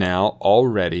 80s now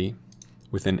already.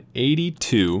 With an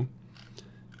 82,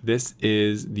 this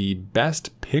is the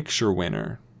Best Picture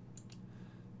winner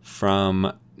from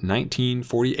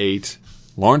 1948,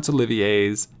 Laurence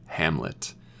Olivier's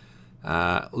Hamlet.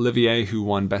 Olivier, who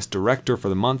won Best Director for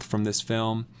the month from this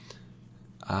film,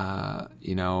 won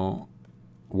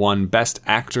Best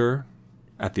Actor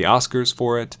at the Oscars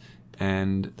for it,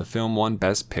 and the film won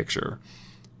Best Picture.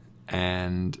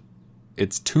 And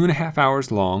it's 2.5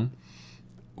 hours long,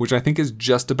 which I think is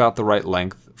just about the right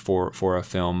length for a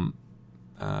film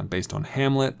based on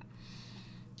Hamlet.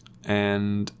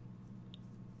 And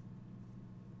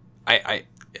I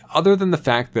other than the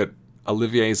fact that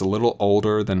Olivier is a little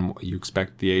older than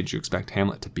the age you expect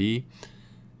Hamlet to be,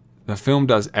 the film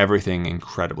does everything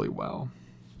incredibly well.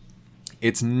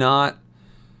 It's not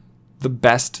the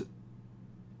best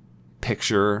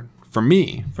picture for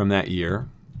me from that year,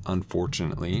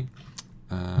 unfortunately.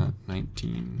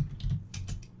 19...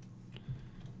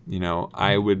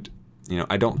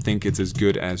 I don't think it's as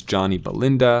good as Johnny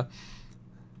Belinda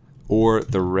or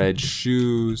The Red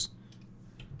Shoes.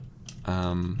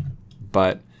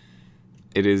 But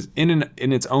it is in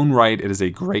its own right, it is a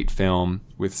great film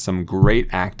with some great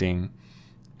acting,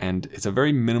 and it's a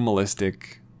very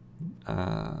minimalistic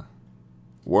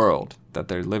world that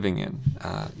they're living in.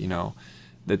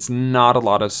 It's not a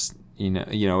lot of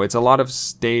it's a lot of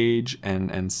stage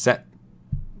and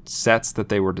sets that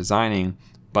they were designing.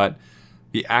 But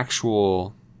the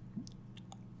actual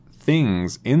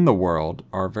things in the world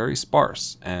are very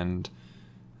sparse, and,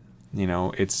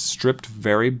 it's stripped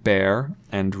very bare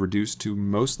and reduced to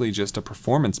mostly just a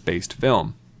performance-based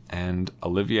film. And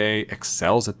Olivier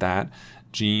excels at that.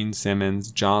 Gene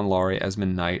Simmons, John Laurie,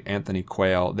 Esmond Knight, Anthony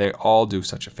Quayle, they all do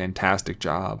such a fantastic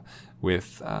job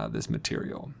with this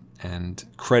material. And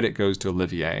credit goes to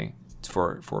Olivier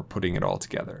for putting it all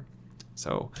together.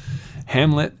 So,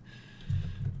 Hamlet,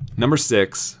 number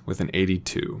 6 with an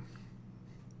 82.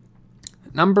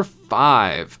 Number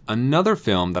 5, another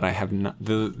film that I have not,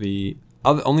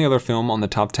 only other film on the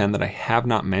top 10 that I have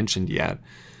not mentioned yet,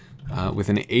 with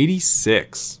an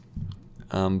 86,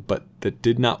 but that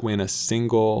did not win a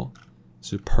single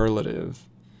superlative,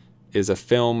 is a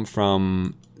film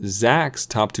from Zach's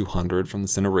Top 200 from the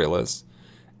Cinerealists,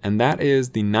 and that is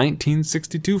the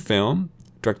 1962 film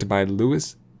directed by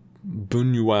Louis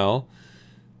Buñuel,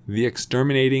 The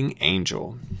Exterminating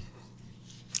Angel.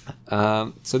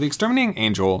 So The Exterminating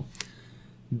Angel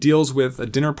deals with a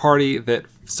dinner party that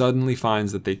suddenly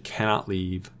finds that they cannot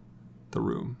leave the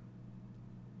room.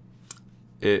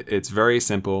 It's very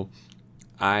simple.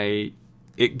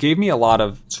 It gave me a lot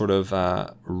of sort of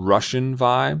Russian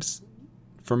vibes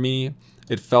for me.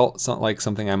 It felt like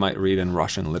something I might read in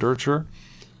Russian literature,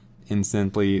 in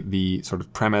simply the sort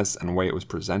of premise and way it was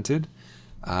presented.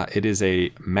 It is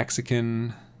a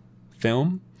Mexican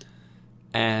film,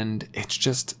 and it's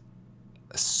just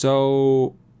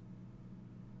so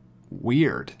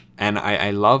weird. And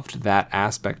I loved that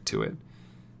aspect to it.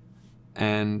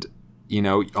 And,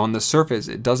 on the surface,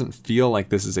 it doesn't feel like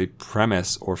this is a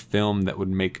premise or film that would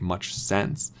make much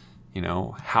sense.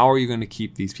 How are you going to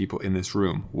keep these people in this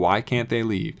room? Why can't they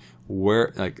leave?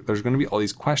 There's going to be all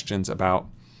these questions about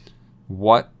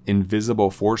what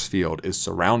invisible force field is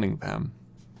surrounding them.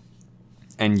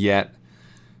 And yet,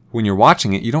 when you're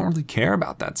watching it, you don't really care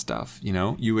about that stuff.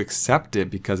 You accept it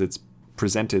because it's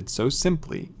presented so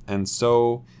simply and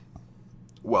so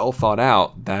well thought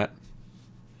out that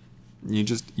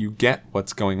you get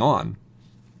what's going on.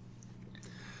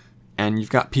 And you've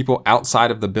got people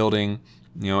outside of the building,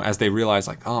 as they realize,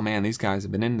 like, oh man, these guys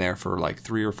have been in there for like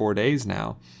 3 or 4 days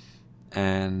now.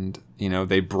 And,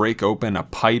 they break open a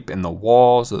pipe in the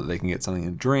wall so that they can get something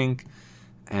to drink.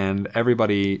 And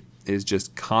everybody is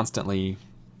just constantly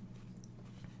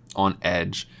on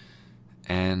edge.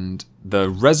 And the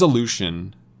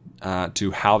resolution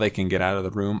to how they can get out of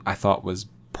the room, I thought was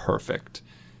perfect.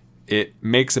 It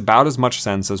makes about as much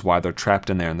sense as why they're trapped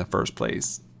in there in the first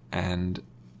place. And,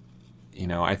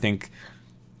 I think,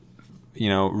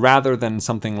 rather than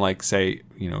something like, say,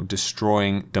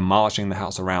 demolishing the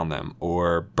house around them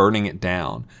or burning it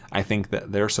down, I think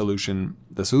that the solution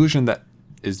that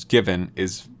is given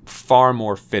is far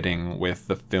more fitting with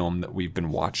the film that we've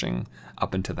been watching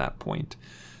up until that point.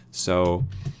 So,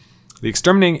 The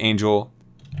Exterminating Angel,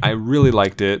 I really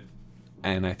liked it,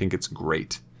 and I think it's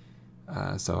great.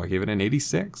 So I gave it an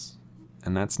 86,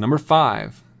 and that's number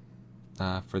 5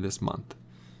 for this month.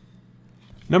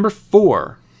 Number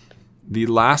 4, the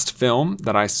last film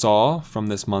that I saw from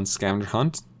this month's scavenger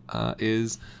hunt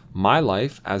is My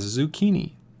Life as a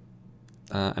Zucchini,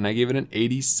 and I gave it an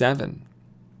 87.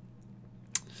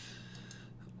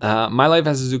 My Life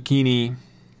as a Zucchini,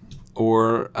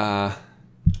 or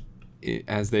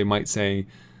as they might say,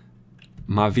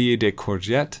 Ma Vie de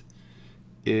Courgette,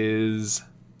 is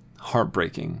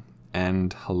heartbreaking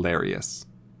and hilarious.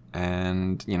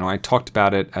 And, I talked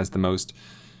about it as the most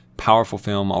powerful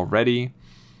film already.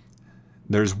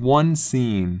 There's one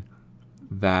scene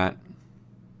that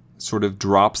sort of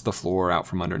drops the floor out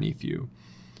from underneath you.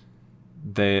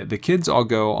 The kids all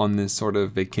go on this sort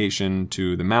of vacation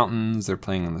to the mountains. They're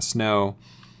playing in the snow.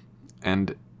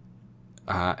 And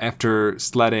after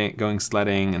going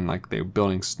sledding and like they're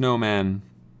building snowmen,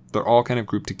 they're all kind of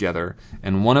grouped together.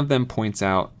 And one of them points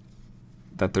out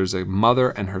that there's a mother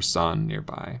and her son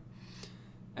nearby,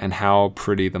 and how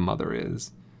pretty the mother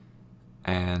is.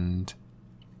 And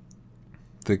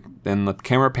then the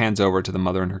camera pans over to the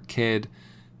mother and her kid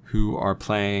who are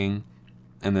playing,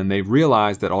 and then they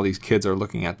realize that all these kids are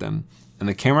looking at them. And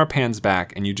the camera pans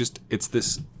back, and it's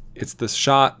this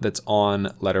shot that's on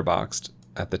Letterboxd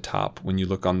at the top when you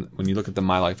look at the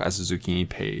My Life as a Zucchini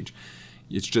page.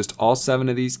 It's just all 7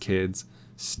 of these kids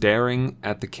staring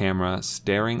at the camera,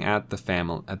 staring at the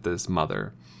family, at this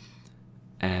mother.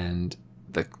 And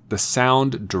the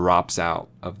sound drops out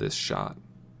of this shot,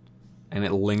 and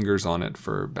it lingers on it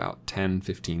for about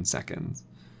 10-15 seconds.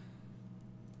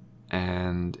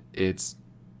 And it's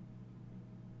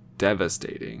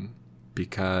devastating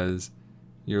because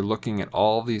you're looking at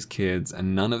all these kids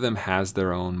and none of them has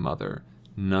their own mother.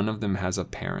 None of them has a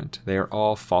parent. They are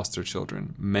all foster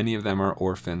children. Many of them are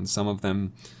orphans. Some of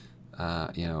them,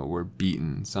 were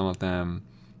beaten. Some of them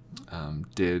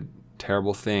did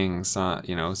terrible things.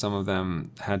 Some of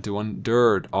them had to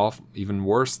endure even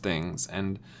worse things.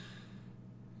 And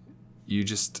it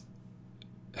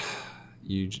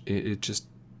just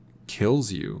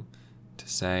kills you to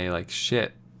say, like,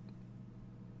 shit.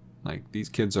 Like, these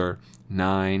kids are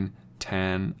 9,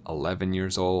 10, 11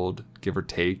 years old, give or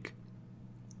take.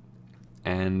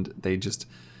 And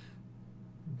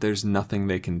there's nothing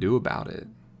they can do about it.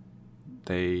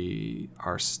 They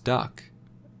are stuck,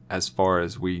 as far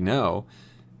as we know,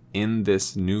 in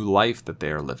this new life that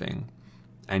they are living.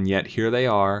 And yet here they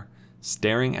are,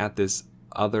 staring at this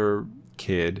other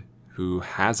kid who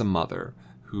has a mother,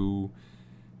 who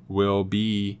will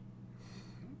be,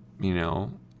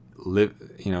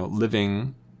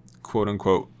 living, quote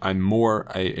unquote, a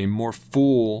more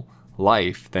full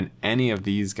life than any of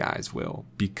these guys will,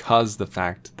 because the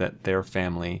fact that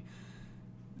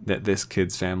this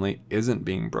kid's family isn't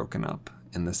being broken up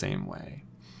in the same way.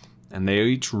 And they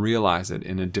each realize it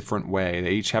in a different way.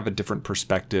 They each have a different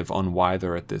perspective on why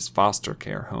they're at this foster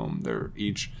care home. They're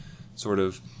each sort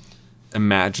of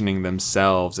imagining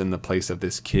themselves in the place of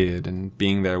this kid and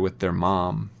being there with their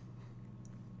mom.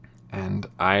 And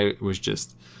I was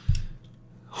just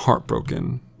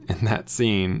heartbroken in that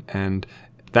scene. And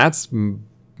that's,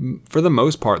 for the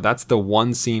most part, that's the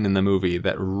one scene in the movie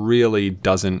that really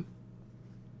doesn't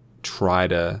try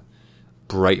to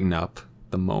brighten up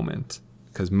the moment.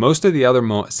 Because most of the other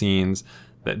scenes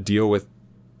that deal with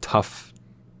tough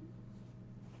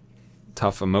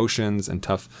emotions and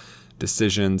tough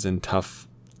decisions and tough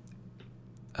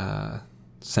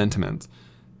sentiments,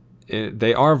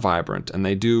 they are vibrant and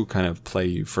they do kind of play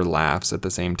you for laughs at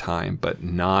the same time, but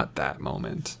not that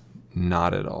moment.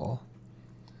 Not at all.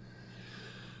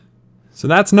 So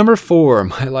that's number 4,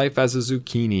 My Life as a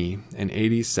Zucchini, an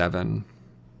 87.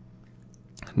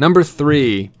 Number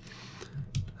 3,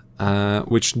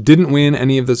 which didn't win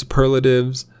any of the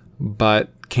superlatives, but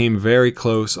came very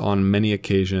close on many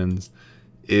occasions,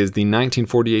 is the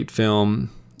 1948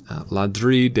 film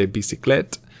Ladri de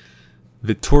Biciclette,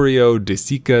 Vittorio De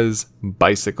Sica's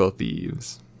Bicycle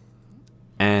Thieves.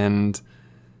 And,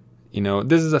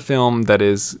 this is a film that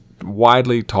is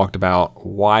widely talked about,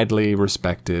 widely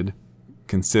respected,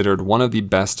 considered one of the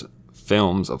best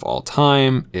films of all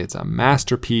time. It's a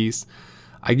masterpiece.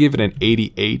 I give it an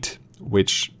 88,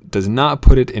 which does not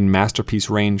put it in masterpiece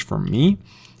range for me,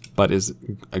 but is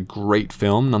a great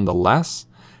film nonetheless.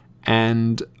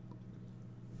 And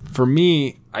for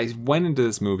me, I went into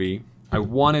this movie, I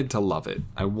wanted to love it.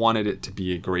 I wanted it to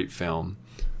be a great film.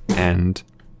 And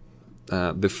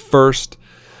the first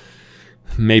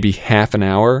maybe half an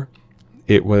hour,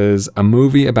 it was a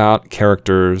movie about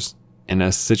characters in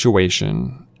a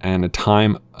situation and a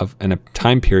time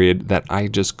period that I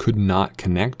just could not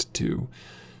connect to.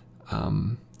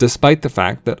 Despite the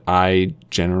fact that I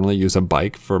generally use a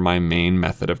bike for my main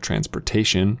method of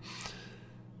transportation,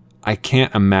 I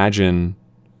can't imagine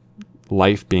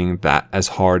life being that as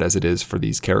hard as it is for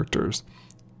these characters.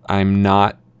 I'm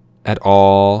not at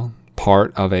all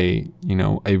part of a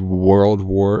world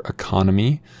war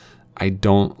economy. I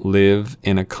don't live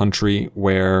in a country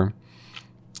where,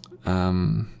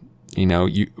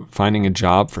 you finding a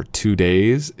job for 2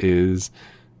 days is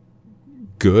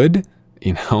good.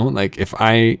 Like if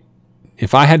I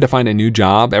had to find a new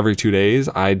job every 2 days,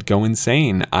 I'd go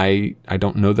insane. I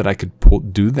don't know that I could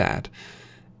do that.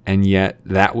 And yet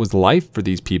that was life for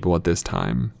these people at this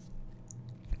time.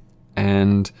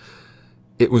 And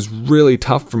it was really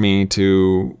tough for me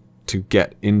to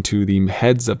get into the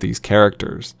heads of these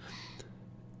characters.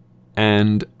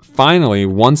 And finally,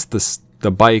 once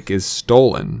the bike is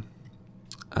stolen,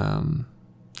 and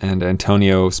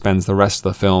Antonio spends the rest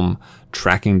of the film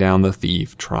tracking down the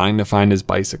thief, trying to find his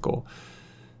bicycle.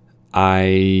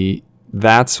 As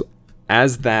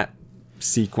that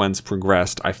sequence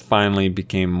progressed, I finally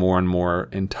became more and more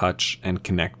in touch and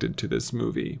connected to this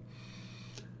movie.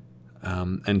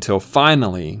 Until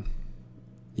finally,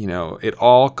 it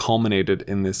all culminated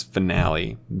in this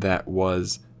finale that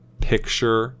was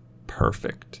picture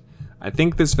perfect. I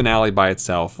think this finale by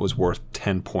itself was worth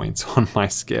 10 points on my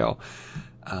scale.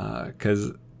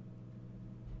 Because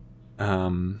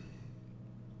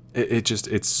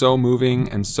it's so moving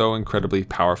and so incredibly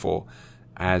powerful.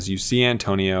 As you see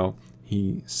Antonio,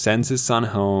 he sends his son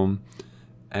home,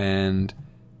 and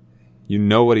you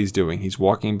know what he's doing. He's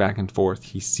walking back and forth.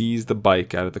 He sees the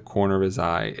bike out of the corner of his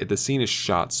eye. The scene is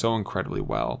shot so incredibly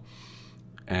well.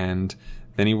 And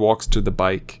then he walks to the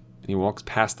bike, and he walks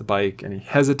past the bike, and he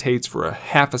hesitates for a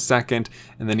half a second,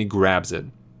 and then he grabs it.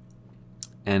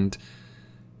 And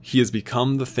he has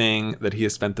become the thing that he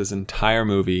has spent this entire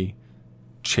movie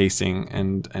chasing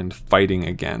and fighting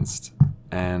against.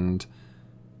 And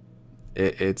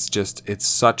it's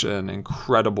such an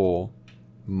incredible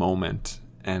moment.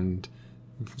 And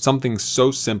something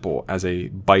so simple as a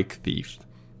bike thief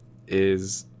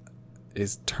is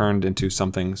turned into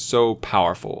something so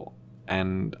powerful.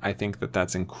 And I think that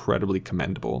that's incredibly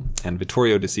commendable. And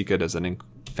Vittorio De Sica does a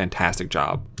fantastic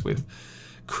job with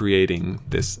creating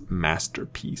this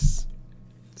masterpiece.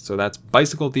 So that's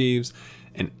Bicycle Thieves,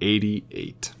 an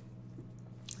 88.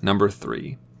 Number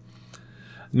 3.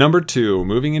 Number 2,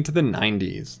 moving into the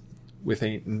 90s, with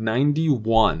a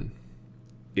 91,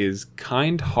 is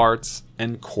Kind Hearts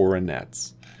and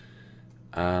Coronets.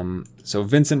 So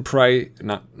Vincent Price,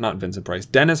 not Vincent Price,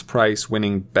 Dennis Price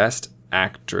winning Best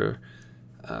Actor,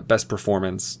 Best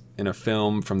Performance in a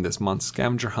film from this month's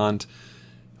Scavenger Hunt,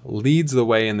 leads the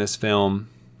way in this film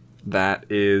that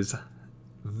is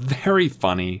very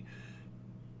funny.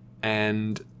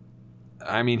 And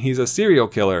I mean, he's a serial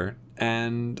killer,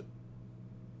 and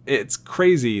it's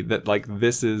crazy that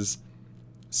this is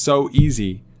so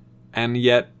easy. And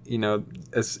yet,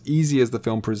 as easy as the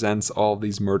film presents all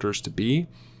these murders to be,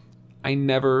 I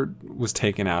never was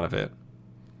taken out of it.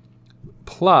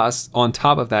 Plus, on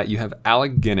top of that, you have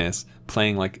Alec Guinness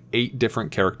playing 8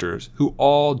 different characters who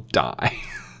all die,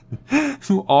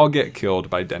 who all get killed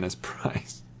by Dennis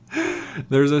Price.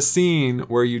 There's a scene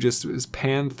where you just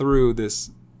pan through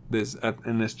this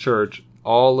in this church,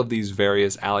 all of these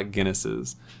various Alec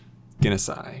Guinnesses,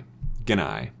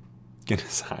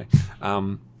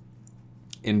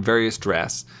 in various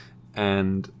dress,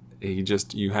 and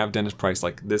you have Dennis Price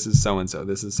this is so and so,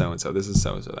 this is so and so, this is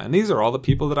so and so, and these are all the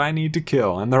people that I need to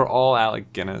kill, and they're all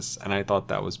Alec Guinness, and I thought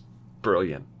that was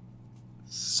brilliant,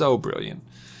 so brilliant.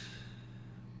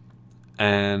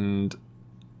 And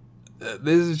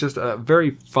this is just a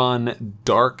very fun,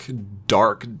 dark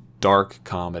dark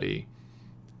comedy.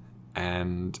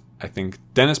 And I think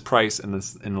Dennis Price in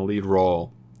the lead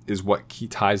role is what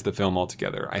ties the film all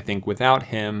together. I think without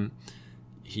him,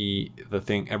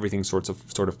 everything sort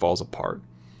of falls apart.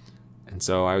 And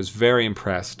so I was very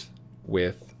impressed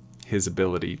with his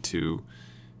ability to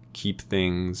keep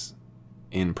things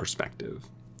in perspective.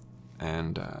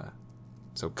 And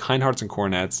so Kind Hearts and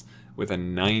Cornets with a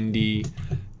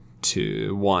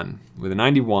 91. With a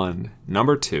 91,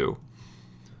 number 2.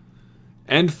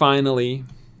 And finally,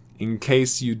 in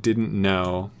case you didn't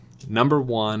know, number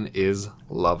 1 is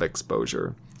Love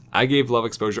Exposure. I gave Love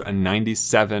Exposure a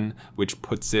 97, which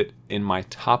puts it in my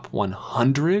top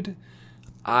 100.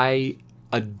 I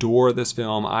adore this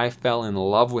film. I fell in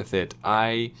love with it.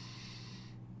 I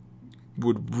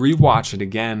would rewatch it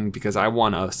again because I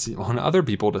want other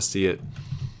people to see it.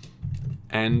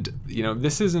 And,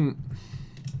 this isn't...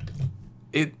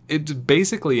 It's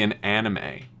basically an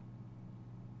anime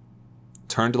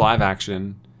turned live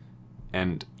action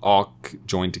and all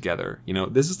joined together.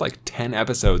 This is like 10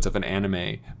 episodes of an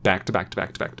anime back to back to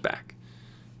back to back to back,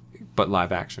 but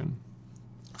live action.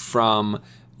 From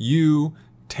you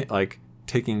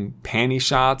taking panty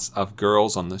shots of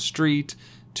girls on the street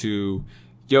to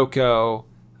Yoko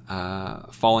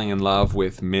falling in love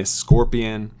with Miss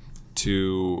Scorpion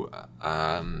to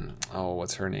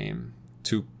what's her name?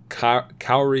 To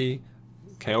Kaori,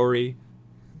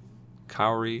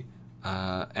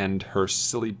 and her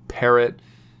silly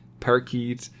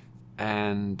parakeet,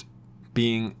 and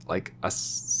being like a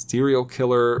serial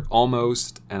killer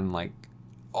almost, and like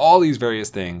all these various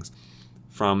things,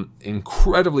 from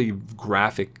incredibly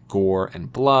graphic gore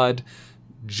and blood,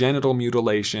 genital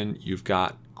mutilation, you've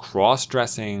got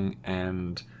cross-dressing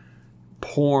and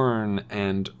porn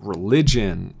and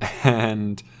religion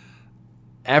and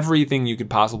everything you could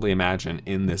possibly imagine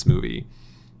in this movie.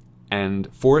 And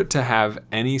for it to have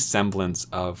any semblance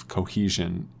of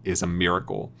cohesion is a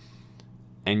miracle.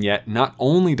 And yet, not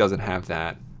only does it have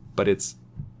that, but it's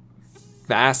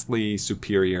vastly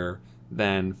superior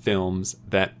than films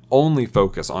that only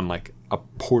focus on like a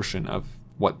portion of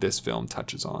what this film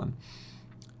touches on.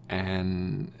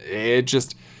 And it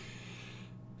just...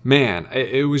 Man,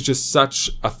 it was just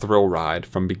such a thrill ride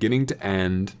from beginning to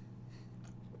end.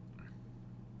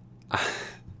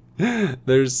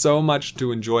 There's so much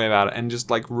to enjoy about it, and just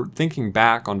like thinking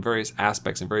back on various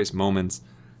aspects and various moments,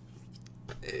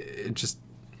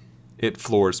 it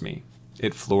floors me.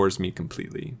 It floors me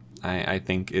completely. I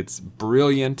think it's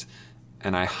brilliant,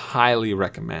 and I highly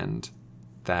recommend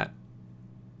that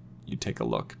you take a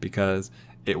look, because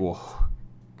it will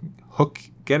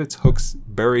get its hooks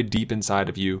buried deep inside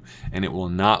of you, and it will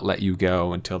not let you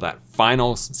go until that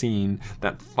final scene,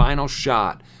 that final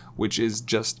shot, which is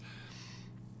just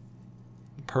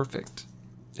perfect.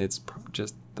 It's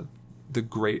just the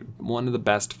great, one of the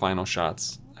best final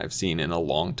shots I've seen in a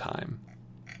long time.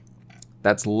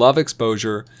 That's Love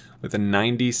Exposure with a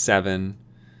 97,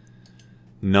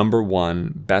 number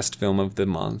 1 best film of the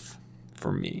month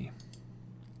for me.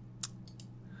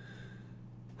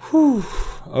 Whew.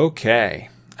 Okay.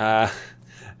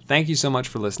 Thank you so much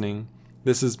for listening.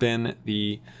 This has been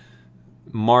the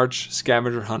March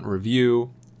Scavenger Hunt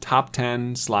Review, Top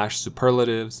 10 /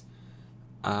 Superlatives.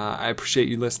 I appreciate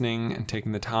you listening and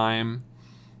taking the time.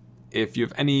 If you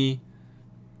have any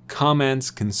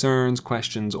comments, concerns,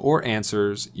 questions, or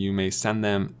answers, you may send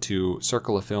them to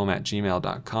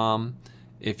circleoffilm@gmail.com.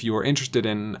 If you are interested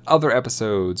in other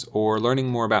episodes or learning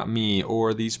more about me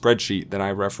or the spreadsheet that I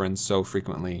reference so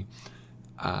frequently,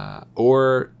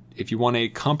 or if you want a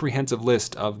comprehensive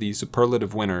list of the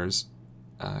superlative winners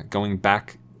going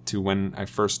back to when I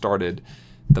first started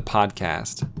the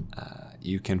podcast,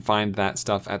 you can find that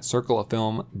stuff at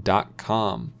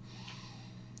circleoffilm.com.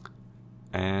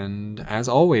 And as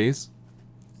always,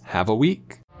 have a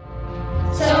week.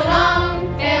 So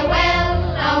long,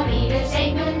 farewell, I'll be to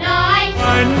say goodnight.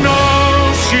 I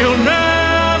know she'll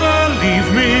never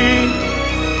leave me,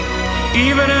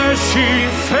 even as she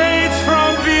fades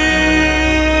from view.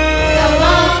 So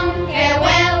long,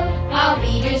 farewell, I'll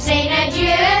be to say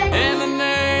adieu. In the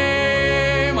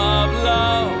name of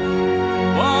love,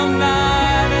 one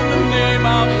night in the name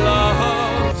of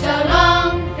love. So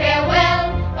long,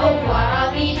 farewell, au revoir,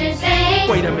 I'll be to say.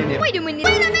 Wait a minute. Wait a minute.